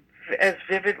as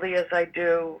vividly as I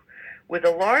do with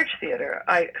a large theater.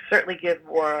 I certainly give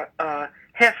more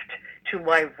heft to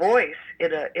my voice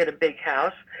in a big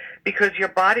house because your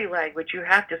body language you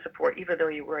have to support. Even though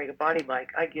you're wearing a body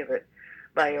mic, I give it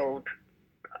my old.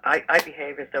 I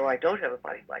behave as though I don't have a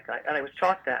body mic, and I was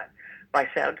taught that by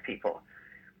sound people.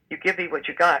 You give me what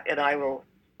you got, and I will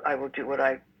do what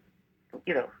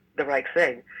the right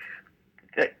thing.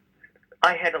 That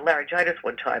I had a laryngitis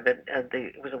one time, and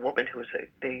it was a woman who was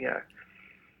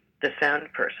the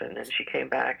sound person, and she came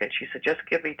back and she said, "Just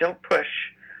give me, don't push.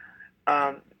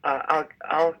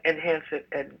 I'll enhance it,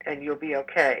 and you'll be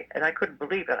okay." And I couldn't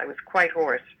believe it. I was quite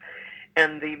hoarse,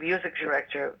 and the music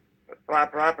director,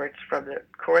 Bob Roberts from the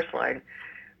Chorus Line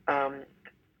on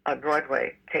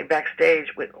Broadway, came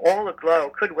backstage with all aglow,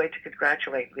 couldn't wait to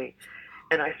congratulate me.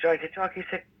 And I started to talk. He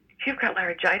said, "You've got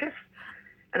laryngitis?"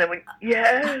 And I went,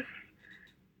 "Yes."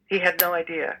 He had no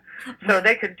idea. So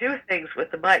they can do things with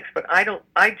the mics, but I don't.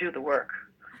 I do the work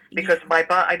because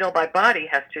I know my body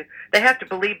has to. They have to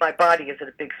believe my body is in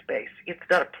a big space. It's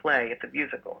not a play. It's a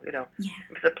musical. If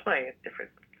it's a play, it's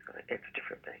different. It's a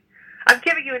different thing. I'm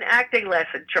giving you an acting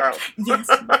lesson, Charles. Yes.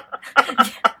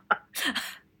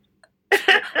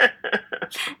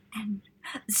 And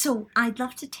so I'd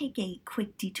love to take a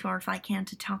quick detour, if I can,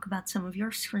 to talk about some of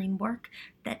your screen work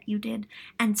that you did.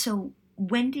 And so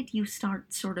when did you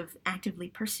start sort of actively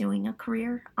pursuing a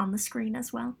career on the screen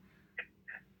as well?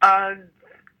 On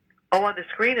the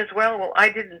screen as well? Well, I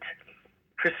didn't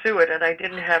pursue it, and I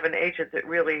didn't have an agent that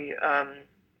really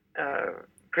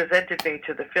presented me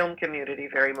to the film community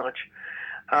very much,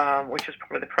 which is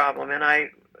part of the problem. And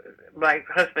my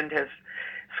husband has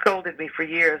scolded me for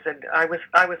years, and I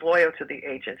was loyal to the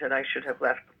agent, and I should have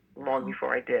left long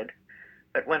before I did.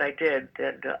 But when I did,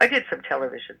 I did some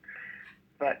television.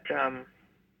 But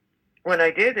when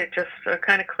I did, it just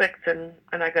kind of clicked, and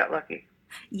I got lucky.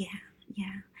 Yeah.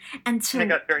 And so I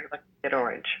got very lucky at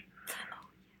Orange.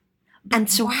 And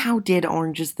so how did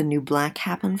Orange is the New Black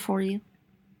happen for you?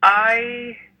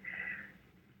 I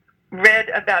read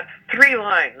about 3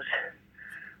 lines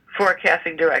for a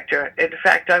casting director. In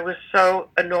fact, I was so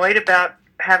annoyed about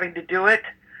having to do it,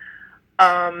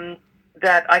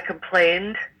 that I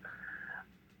complained,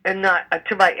 and not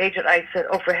to my agent. I said,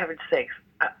 "Oh, for heaven's sakes,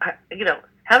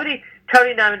 how many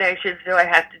Tony nominations do I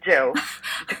have to do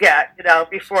to get,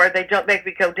 before they don't make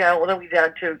me go down all the way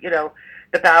down to,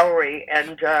 the Bowery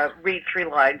and read 3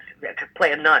 lines to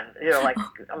play a nun,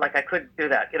 like I couldn't do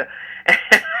that, And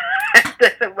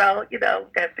I said, well,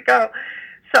 I have to go.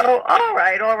 So, all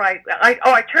right.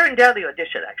 I turned down the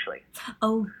audition, actually.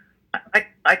 Oh.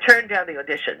 I turned down the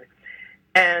audition,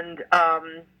 and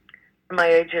my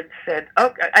agent said,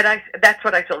 okay, and that's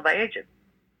what I told my agent.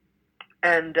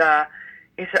 And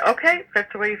he said, okay, if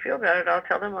that's the way you feel about it, I'll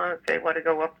tell them if they want to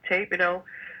go up tape,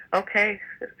 okay.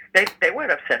 They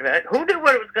weren't upset about it. Who knew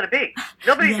what it was going to be?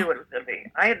 Nobody knew what it was going to be.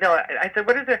 I had no. I said,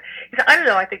 what is it? He said, I don't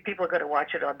know. I think people are going to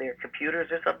watch it on their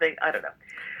computers or something. I don't know.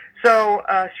 So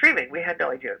streaming, we had no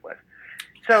idea it was.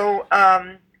 So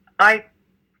the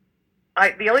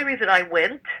only reason I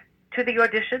went to the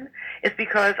audition is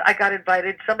because I got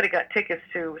invited. Somebody got tickets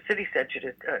to City Center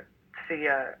to see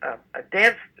a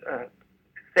dance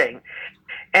thing,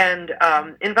 and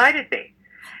invited me.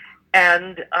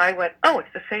 And I went, oh,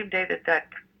 it's the same day that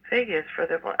thing is for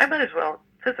the. I might as well,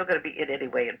 since I'm going to be in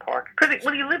anyway in Park. Because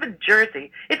when you live in Jersey,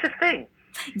 it's a thing.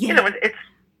 Yeah. It's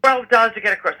 $12 to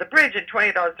get across the bridge and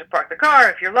 $20 to park the car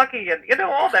if you're lucky, and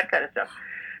all that kind of stuff.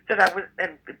 So that was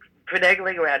and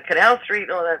finagling around Canal Street,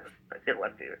 all that. I didn't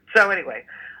want to do it. So anyway,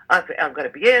 I'm going to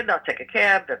be in. I'll take a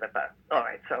cab. Blah, blah, blah. All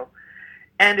right. So,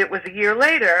 and it was a year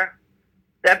later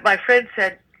that my friend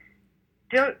said,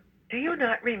 "Do you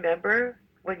not remember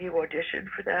when you auditioned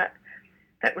for that?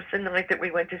 That was the night that we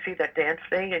went to see that dance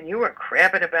thing, and you were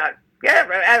crabbing about, that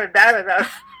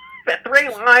 3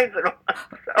 lines and all."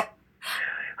 So,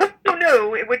 who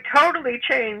knew it would totally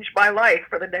change my life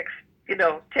for the next,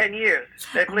 10 years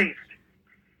at least.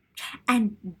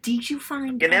 And did you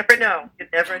find... You never know. You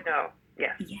never know.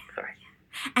 Yes. Yeah. Sorry.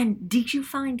 And did you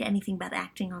find anything about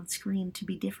acting on screen to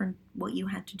be different? What you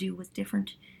had to do was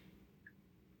different?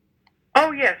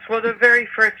 Oh, yes. Well, the very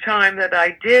first time that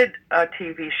I did a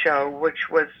TV show, which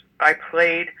was, I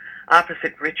played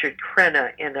opposite Richard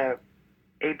Crenna in a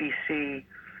ABC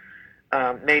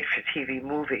made-for-TV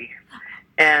movie.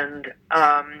 And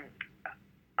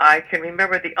I can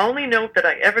remember the only note that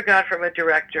I ever got from a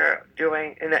director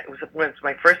and that was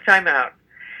my first time out.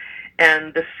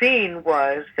 And the scene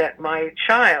was that my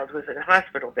child was in a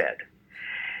hospital bed.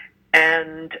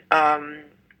 And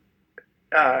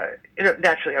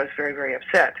naturally, I was very, very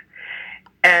upset.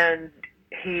 And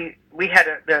we had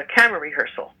the camera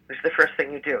rehearsal. It was the first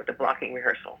thing you do, the blocking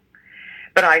rehearsal.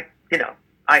 But I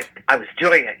was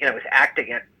doing it, I was acting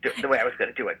it the way I was going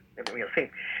to do it in the real scene.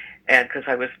 And because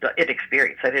I was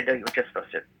inexperienced, I didn't know you were just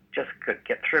supposed to could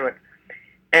get through it.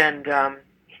 And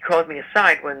he called me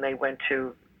aside when they went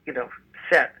to,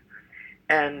 set.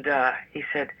 And he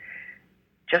said,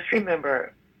 just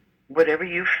remember, whatever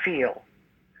you feel,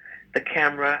 the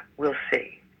camera will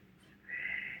see.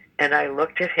 And I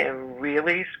looked at him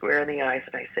really square in the eyes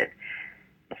and I said,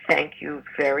 thank you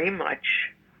very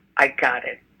much. I got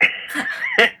it.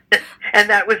 And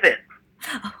that was it.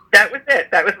 That was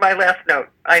it. That was my last note.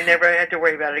 I never had to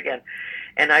worry about it again.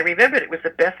 And I remembered it was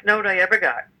the best note I ever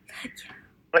got.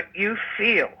 What you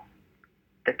feel,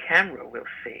 the camera will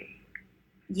see.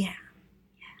 Yeah.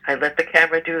 I let the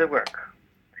camera do the work.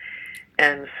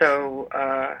 And so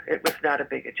it was not a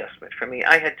big adjustment for me.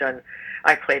 I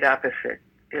played opposite,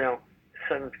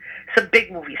 some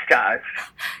big movie stars.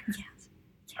 Yes.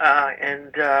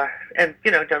 And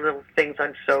done little things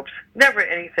on soaps. Never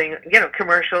anything,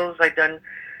 commercials. I'd done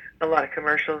a lot of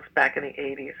commercials back in the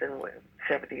 80s and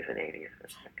 70s and 80s,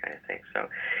 and that kind of thing. So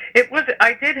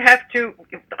I did have to,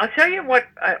 I'll tell you what,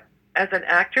 as an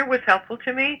actor was helpful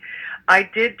to me. I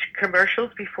did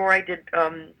commercials before I did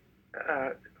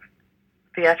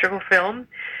theatrical film.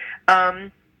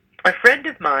 A friend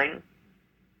of mine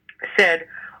said,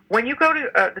 when you go to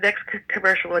the next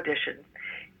commercial audition,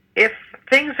 if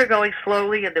things are going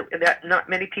slowly and not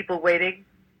many people waiting,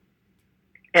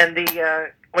 and the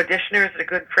auditioner is in a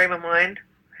good frame of mind,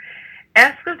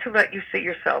 ask them to let you see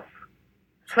yourself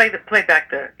play back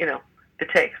the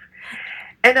takes.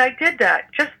 And I did that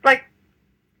just like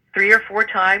 3 or 4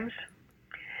 times,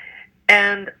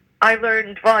 and I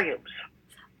learned volumes.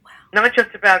 Not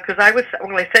just about, because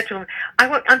when I said to him, I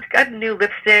got a new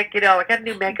lipstick, I got a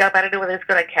new makeup, I don't know whether it's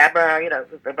good on camera,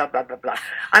 blah, blah, blah, blah, blah.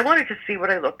 I wanted to see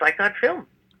what I looked like on film.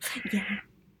 Yeah.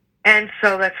 And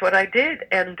so that's what I did.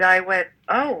 And I went,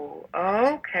 oh,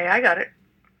 okay, I got it.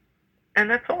 And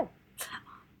that's all.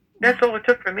 That's all it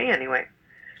took for me anyway.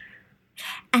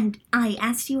 And I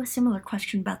asked you a similar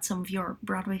question about some of your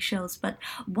Broadway shows, but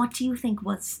what do you think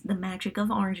was the magic of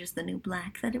Orange is the New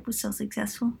Black that it was so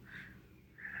successful?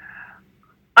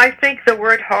 I think the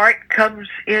word heart comes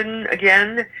in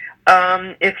again.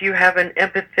 If you have an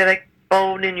empathetic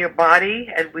bone in your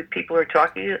body, and people are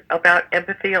talking about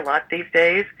empathy a lot these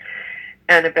days,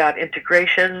 and about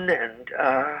integration and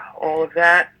all of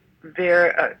that,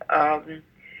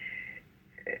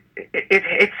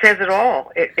 it says it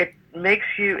all. It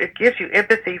gives you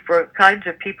empathy for kinds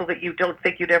of people that you don't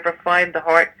think you'd ever find the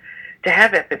heart to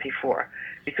have empathy for,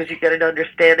 because you get an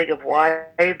understanding of why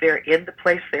they're in the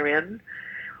place they're in,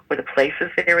 or the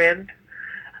places they're in.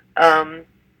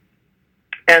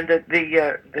 And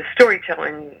the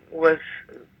storytelling was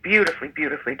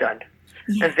beautifully done,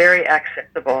 and very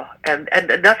accessible, and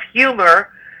enough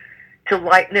humor to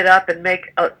lighten it up and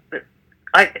make.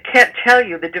 I can't tell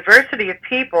you the diversity of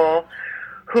people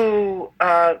who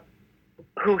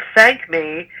thank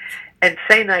me and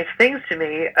say nice things to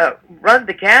me, run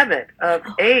the gamut of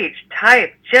age,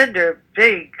 type, gender,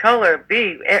 B, color,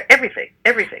 B, everything.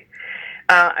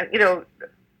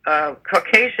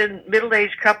 Caucasian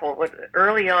middle-aged couple was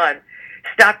early on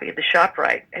stopped me at the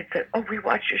ShopRite and said, "Oh, we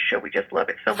watched your show. We just love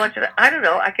it so much." And I don't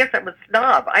know. I guess I'm a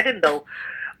snob. I didn't know.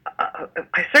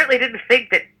 I certainly didn't think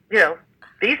that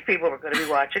these people were going to be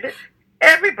watching it.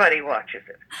 Everybody watches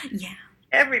it. Yeah.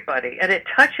 Everybody, and it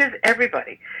touches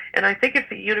everybody. And I think it's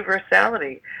the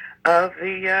universality of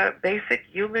the basic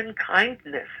human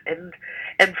kindness and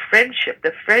friendship,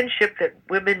 the friendship that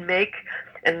women make.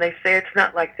 And they say it's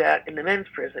not like that in the men's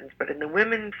prisons, but in the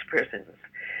women's prisons,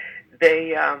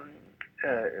 they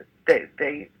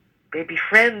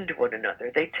befriend one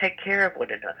another. They take care of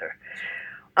one another.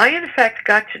 I, in fact,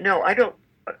 got to know. I don't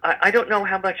know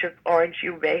how much of Orange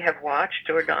you may have watched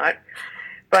or not,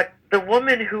 but the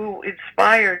woman who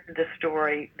inspired the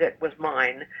story that was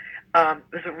mine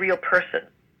was a real person,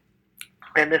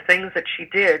 and the things that she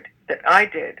did, that I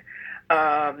did,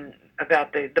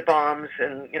 about the bombs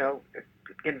and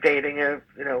invading a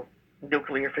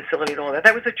nuclear facility and all that.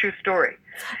 That was a true story.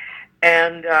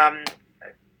 And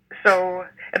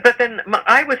but then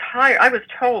I was hired. I was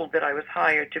told that I was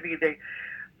hired to be the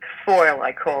foil,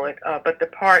 I call it, but the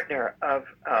partner of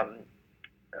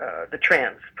the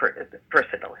trans person,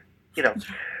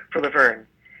 for Laverne.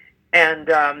 And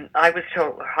I was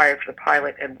hired for the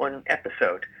pilot and one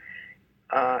episode,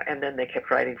 and then they kept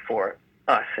writing for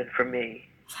us and for me,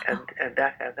 and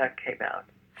that came out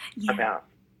about.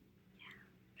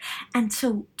 And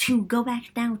so, to go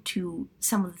back now to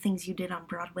some of the things you did on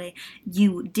Broadway,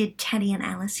 you did Teddy and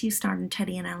Alice. You starred in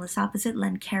Teddy and Alice opposite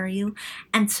Len Cariou.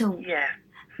 And so,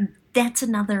 that's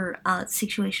another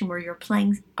situation where you're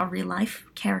playing a real-life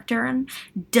character. And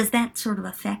does that sort of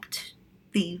affect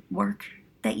the work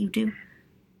that you do?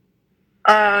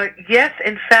 Yes,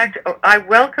 in fact, I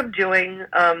welcome doing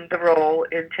the role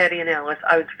in Teddy and Alice.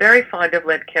 I was very fond of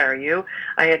Len Cariou.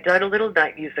 I had done a little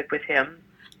night music with him.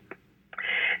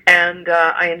 And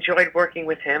I enjoyed working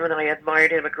with him, and I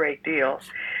admired him a great deal.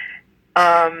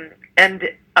 And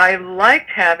I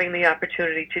liked having the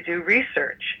opportunity to do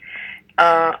research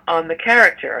on the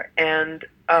character. And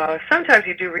sometimes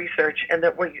you do research, and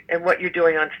what you're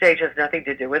doing on stage has nothing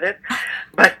to do with it.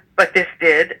 But this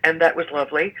did, and that was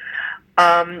lovely.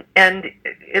 And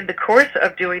in the course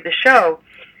of doing the show,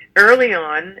 early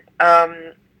on,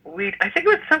 I think it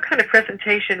was some kind of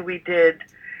presentation we did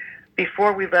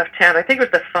before we left town. I think it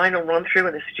was the final run-through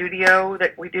in the studio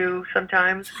that we do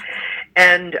sometimes.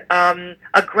 And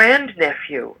a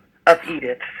grandnephew of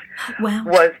Edith's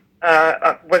was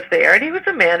there, and he was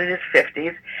a man in his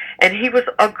 50s, and he was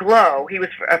aglow.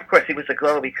 Of course, he was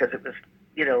aglow because it was,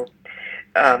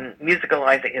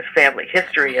 musicalizing his family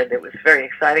history, and it was very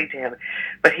exciting to him.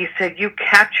 But he said, "You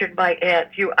captured my aunt.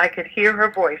 I could hear her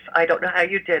voice. I don't know how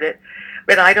you did it,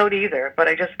 but I don't either. But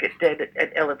I just did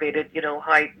an elevated,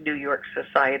 high New York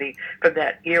society from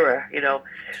that era. It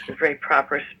was very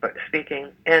proper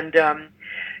speaking." And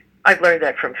I've learned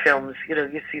that from films.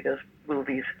 You see those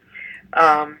movies.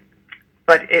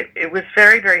 But it was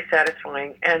very, very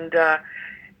satisfying,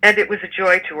 and it was a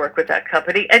joy to work with that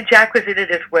company. And Jack was in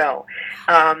it as well.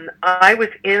 I was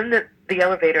in the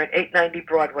elevator at 890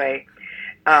 Broadway,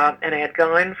 and I had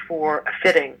gone for a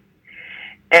fitting.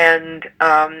 And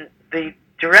the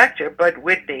director, Bud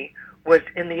Whitney, was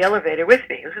in the elevator with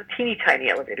me. It was a teeny tiny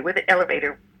elevator with an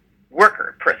elevator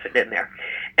worker person in there.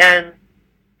 And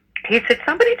he said,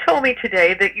 "Somebody told me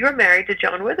today that you're married to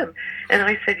John Witham." And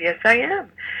I said, "Yes, I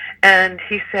am." And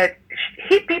he said,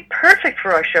 "He'd be perfect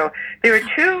for our show. There are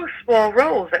two small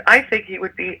roles that I think he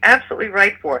would be absolutely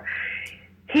right for.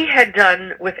 he had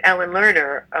done with Alan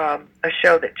Lerner a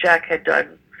show that Jack had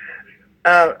done,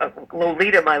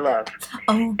 Lolita, My Love.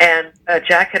 Oh. And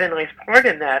Jack had a nice part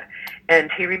in that,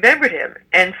 and he remembered him.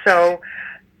 And so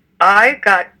I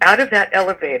got out of that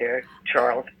elevator,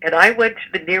 Charles, and I went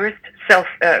to the nearest cell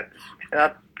phone,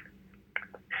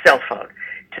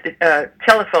 to the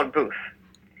telephone booth,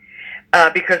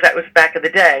 because that was back in the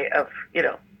day of,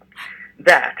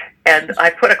 that. And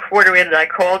I put a quarter in, and I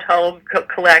called home,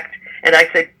 collect, and I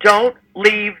said, don't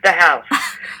leave the house.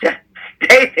 Just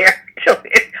stay there.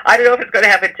 I don't know if it's going to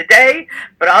happen today,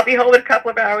 but I'll be home in a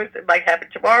couple of hours. It might happen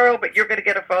tomorrow, but you're going to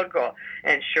get a phone call.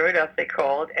 And sure enough, they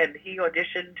called, and he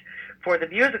auditioned for the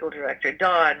musical director,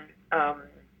 Don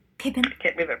Pippin. I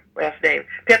can't remember his last name.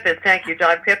 Pippin, thank you,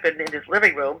 Don Pippin, in his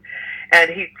living room. And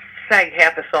he sang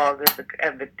half a song,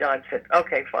 and Don said,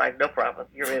 okay, fine, no problem,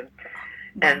 you're in.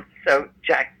 And so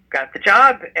Jack got the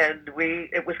job, and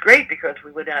it was great because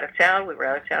we went out of town. We were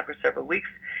out of town for several weeks,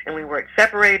 and we weren't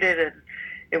separated, and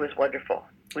it was wonderful.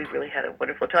 We really had a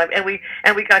wonderful time, and we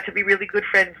got to be really good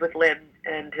friends with Len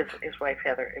and his wife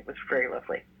Heather. It was very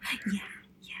lovely. Yeah.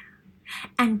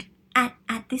 And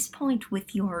at this point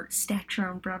with your stature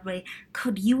on Broadway,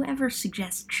 could you ever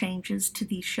suggest changes to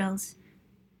these shows?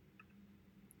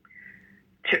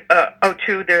 To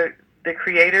the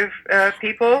creative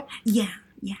people? Yeah.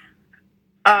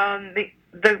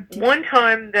 The one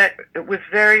time that it was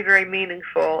very, very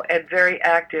meaningful and very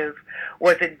active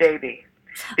was in Baby,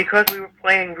 because we were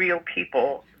playing real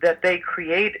people that they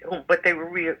created, but they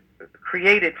were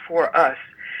created for us.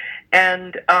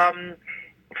 And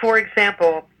for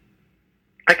example,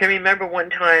 I can remember one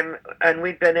time, and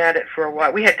we'd been at it for a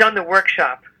while. We had done the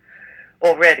workshop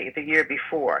already the year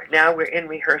before. Now we're in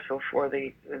rehearsal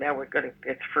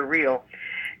it's for real.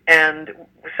 And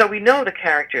so we know the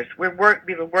characters. We've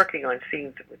been working on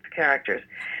scenes with the characters.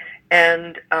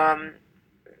 And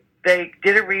they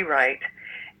did a rewrite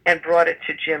and brought it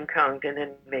to Jim Congdon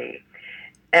and me.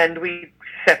 And we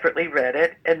separately read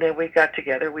it, and then we got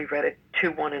together, we read it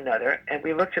to one another, and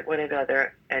we looked at one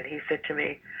another, and he said to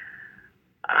me,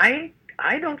 I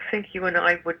don't think you and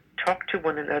I would talk to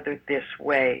one another this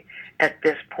way at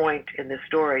this point in the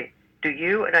story. Do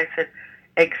you? And I said,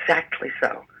 exactly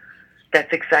so.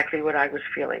 That's exactly what I was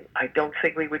feeling. I don't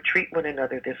think we would treat one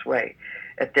another this way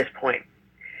at this point.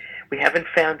 We haven't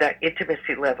found that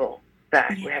intimacy level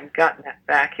back. Yeah. We haven't gotten that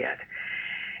back yet.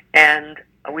 And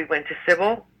we went to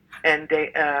Sybil and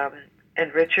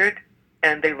Richard,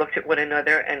 and they looked at one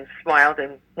another and smiled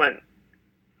and went,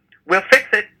 we'll fix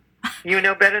it. You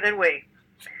know better than we.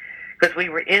 Because we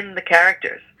were in the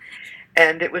characters.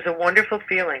 And it was a wonderful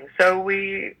feeling. So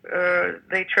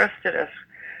they trusted us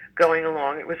going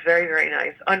along. It was very, very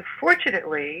nice.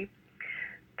 Unfortunately,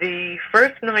 the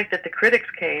first night that the critics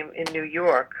came in New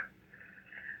York,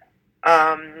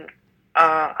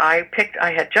 I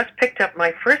had just picked up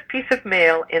my first piece of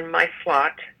mail in my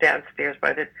slot downstairs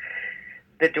by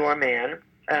the doorman,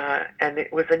 and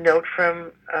it was a note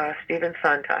from Stephen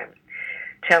Sondheim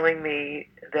telling me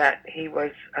that he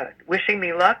was wishing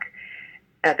me luck,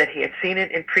 that he had seen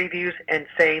it in previews, and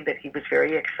saying that he was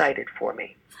very excited for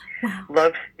me. Wow.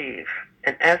 Love, Steve.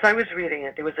 And as I was reading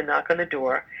it, there was a knock on the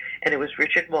door, and it was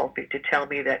Richard Maltby to tell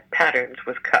me that Patterns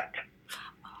was cut.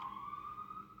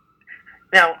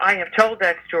 Now, I have told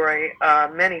that story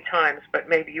many times, but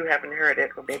maybe you haven't heard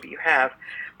it, or maybe you have.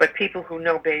 But people who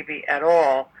know Baby at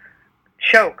all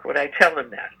choke when I tell them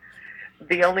that.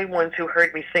 The only ones who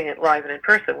heard me sing it live and in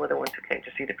person were the ones who came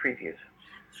to see the previews.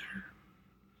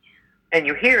 And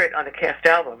you hear it on the cast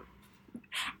album.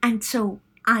 And so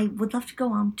I would love to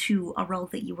go on to a role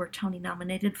that you were Tony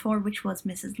nominated for, which was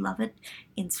Mrs. Lovett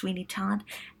in Sweeney Todd.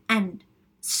 And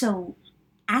so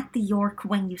at the York,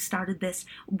 when you started this,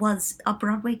 was a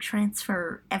Broadway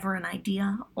transfer ever an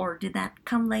idea, or did that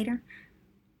come later?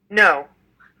 No,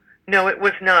 it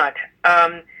was not.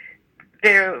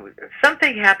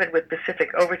 Something happened with Pacific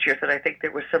Overtures, and I think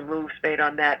there were some moves made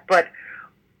on that, but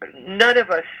none of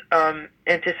us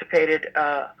anticipated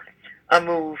a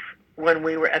move when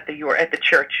we were at the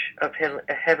Church of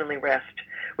Heavenly Rest,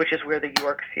 which is where the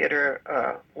York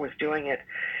Theater was doing it.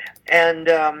 And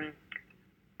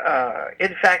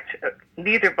in fact,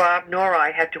 neither Bob nor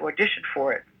I had to audition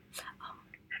for it.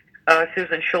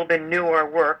 Susan Schulman knew our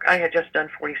work. I had just done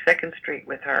 42nd Street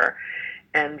with her,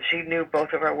 and she knew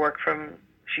both of our work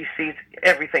she sees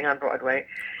everything on Broadway.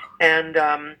 And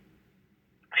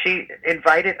she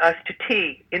invited us to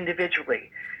tea individually.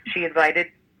 She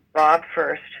invited Bob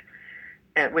first,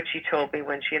 which she told me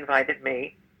when she invited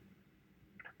me,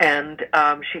 and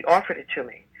she offered it to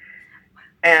me.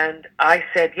 And I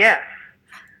said yes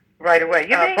right away.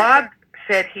 Bob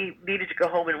said he needed to go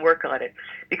home and work on it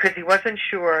because he wasn't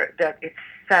sure that it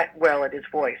sat well at his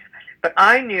voice. But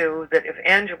I knew that if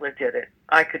Angela did it,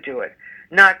 I could do it.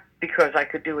 Not because I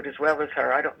could do it as well as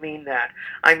her. I don't mean that.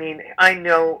 I mean, I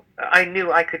knew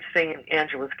I could sing in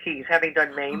Angela's keys, having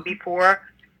done Maine before,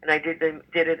 and I did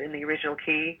it in the original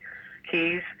keys.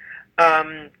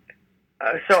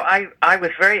 So I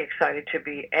was very excited to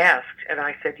be asked, and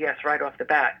I said yes right off the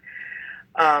bat.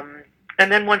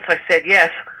 And then once I said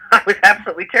yes, I was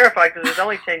absolutely terrified because it was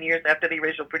only 10 years after the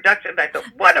original production. I thought,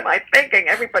 what am I thinking?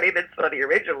 Everybody that saw the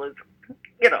original is,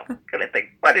 going to think,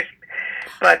 what is...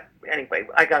 But anyway,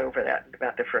 I got over that in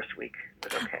about the first week.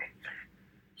 It was okay.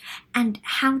 And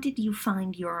how did you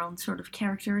find your own sort of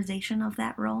characterization of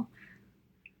that role?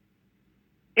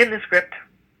 In the script,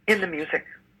 in the music,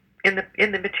 in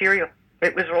the material.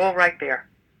 It was all right there.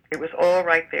 It was all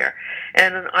right there.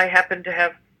 And I happened to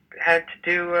have had to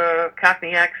do a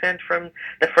Cockney accent from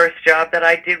the first job that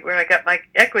I did where I got my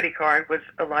equity card was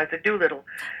Eliza Doolittle.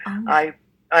 Oh.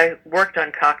 I worked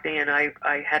on Cockney, and I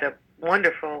had a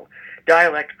wonderful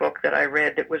dialect book that I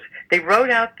read that was, they wrote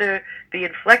out the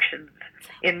inflections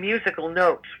in musical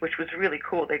notes, which was really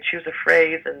cool. They choose a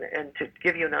phrase and to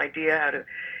give you an idea how to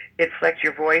inflect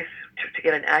your voice to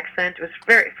get an accent. It was a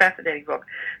very fascinating book.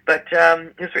 But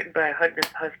it was written by a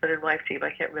husband and wife team.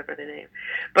 I can't remember the name.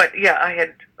 But yeah, I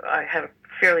had a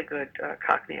fairly good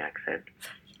Cockney accent,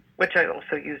 which I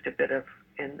also used a bit of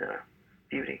in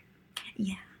Beauty.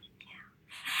 Yeah.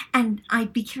 And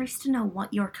I'd be curious to know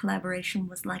what your collaboration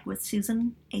was like with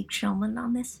Susan H. Shulman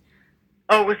on this.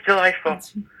 Oh, it was delightful.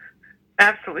 Awesome.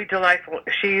 Absolutely delightful.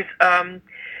 She's a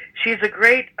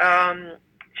great...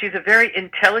 she's a very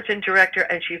intelligent director,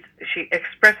 and she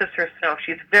expresses herself.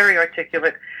 She's very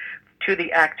articulate to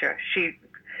the actor. She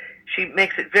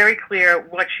makes it very clear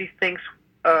what she thinks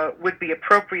would be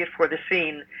appropriate for the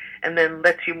scene, and then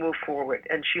lets you move forward.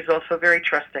 And she's also very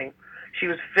trusting. She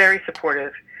was very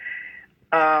supportive,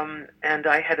 and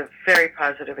I had a very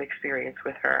positive experience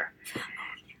with her.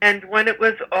 And when it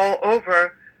was all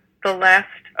over, the last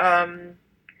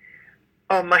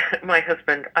my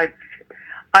husband,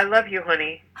 I love you,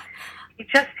 honey. He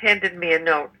just handed me a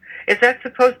note. Is that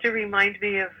supposed to remind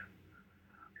me of?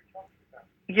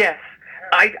 Yes,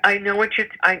 I know what you.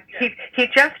 He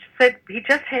just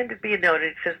handed me a note.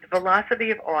 It says "The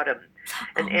Velocity of Autumn,"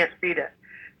 and Aunt Rita.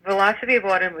 "Velocity of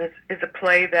Autumn" is a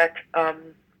play that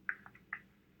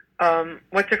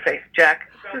what's her face?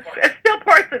 Jack. Estelle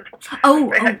Parsons.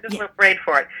 Oh, I had just a little brain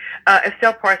for it.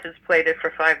 Estelle Parsons played it for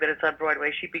 5 minutes on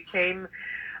Broadway. She became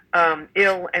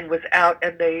ill and was out,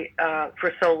 and they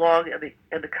for so long,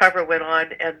 and the cover went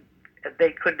on, and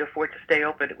they couldn't afford to stay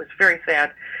open. It was very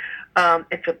sad.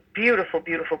 It's a beautiful,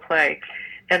 beautiful play,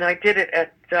 and I did it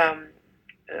at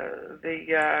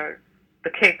the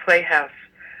Cape Playhouse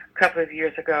a couple of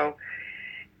years ago,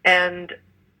 and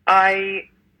I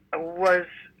was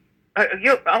I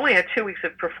only had 2 weeks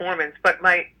of performance, but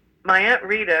my Aunt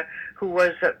Rita, who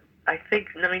was I think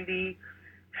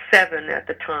 97 at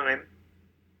the time,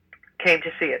 came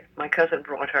to see it. My cousin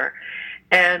brought her,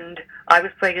 and I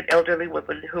was playing an elderly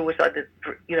woman who was on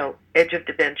the edge of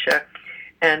dementia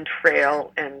and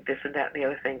frail and this and that and the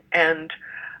other thing. And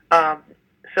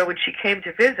so when she came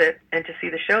to visit and to see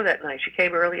the show that night, she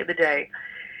came early in the day,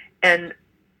 and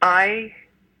I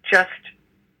just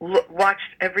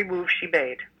watched every move she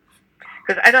made.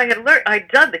 And I'd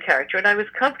done the character, and I was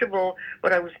comfortable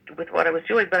with what I was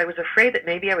doing, but I was afraid that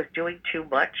maybe I was doing too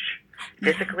much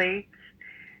physically.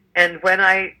 And when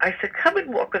I said, "Come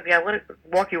and walk with me, I want to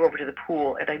walk you over to the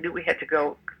pool," and I knew we had to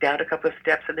go down a couple of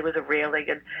steps, and there was a railing,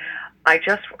 and I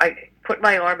put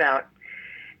my arm out,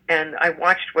 and I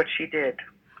watched what she did.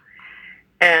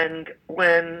 And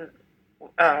when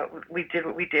we did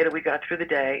what we did, and we got through the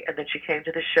day, and then she came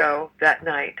to the show that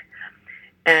night,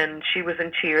 and she was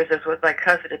in tears, as was my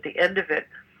cousin at the end of it,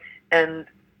 and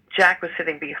Jack was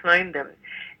sitting behind them,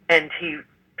 and he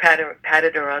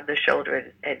patted her on the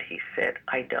shoulder, and he said,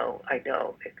 I know.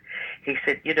 He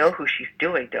said, "You know who she's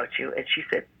doing, don't you?" And she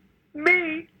said,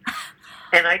 "Me."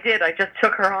 And I did. I just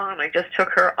took her on.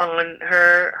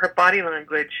 Her body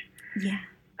language. Yeah.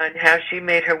 And how she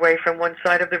made her way from one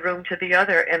side of the room to the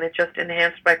other, and it just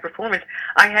enhanced my performance.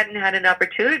 I hadn't had an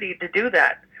opportunity to do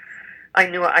that. I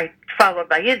knew I followed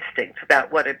my instincts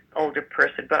about what an older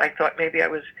person, but I thought maybe I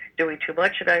was doing too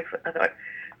much, and I thought,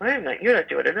 wait a minute, you're not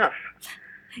doing enough.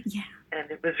 Yeah.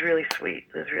 And it was really sweet.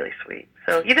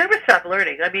 So you never stop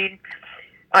learning. I mean,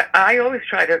 I always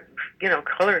try to,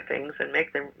 color things and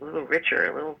make them a little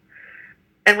richer,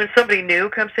 And when somebody new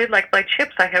comes in, like my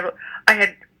chips, I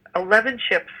had 11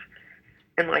 chips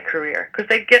in my career because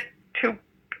they'd get too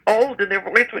old and their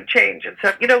voice would change and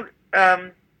stuff.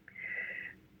 the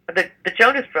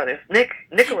Jonas Brothers,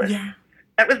 Nicholas. Yeah.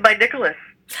 That was my Nicholas.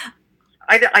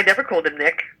 I never called him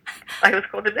Nick. I always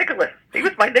called him Nicholas. He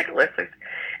was my Nicholas.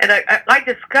 And I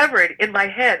discovered in my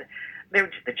head, they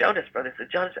were the Jonas Brothers,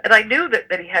 and I knew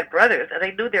that he had brothers, and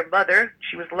I knew their mother.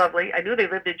 She was lovely. I knew they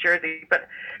lived in Jersey, but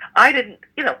I didn't,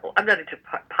 I'm not into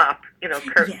pop,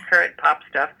 current pop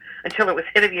stuff until it was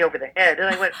hitting me over the head. And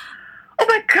I went, oh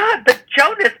my God, the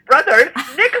Jonas Brothers,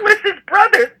 Nicholas's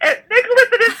brothers, and Nicholas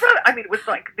and his brother. I mean, it was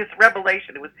like this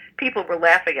revelation. It was, people were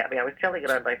laughing at me. I was telling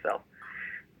it on myself.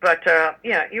 But,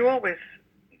 you always,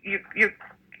 you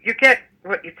get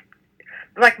what you,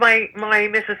 like my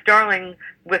Mrs. Darling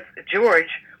with George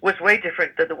was way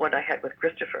different than the one I had with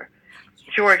Christopher.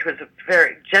 George was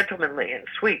very gentlemanly and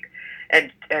sweet,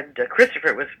 and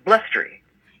Christopher was blustery.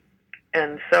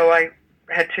 And so I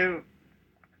had to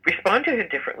respond to him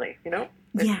differently,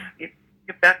 Yeah. You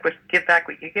give back what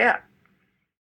you get.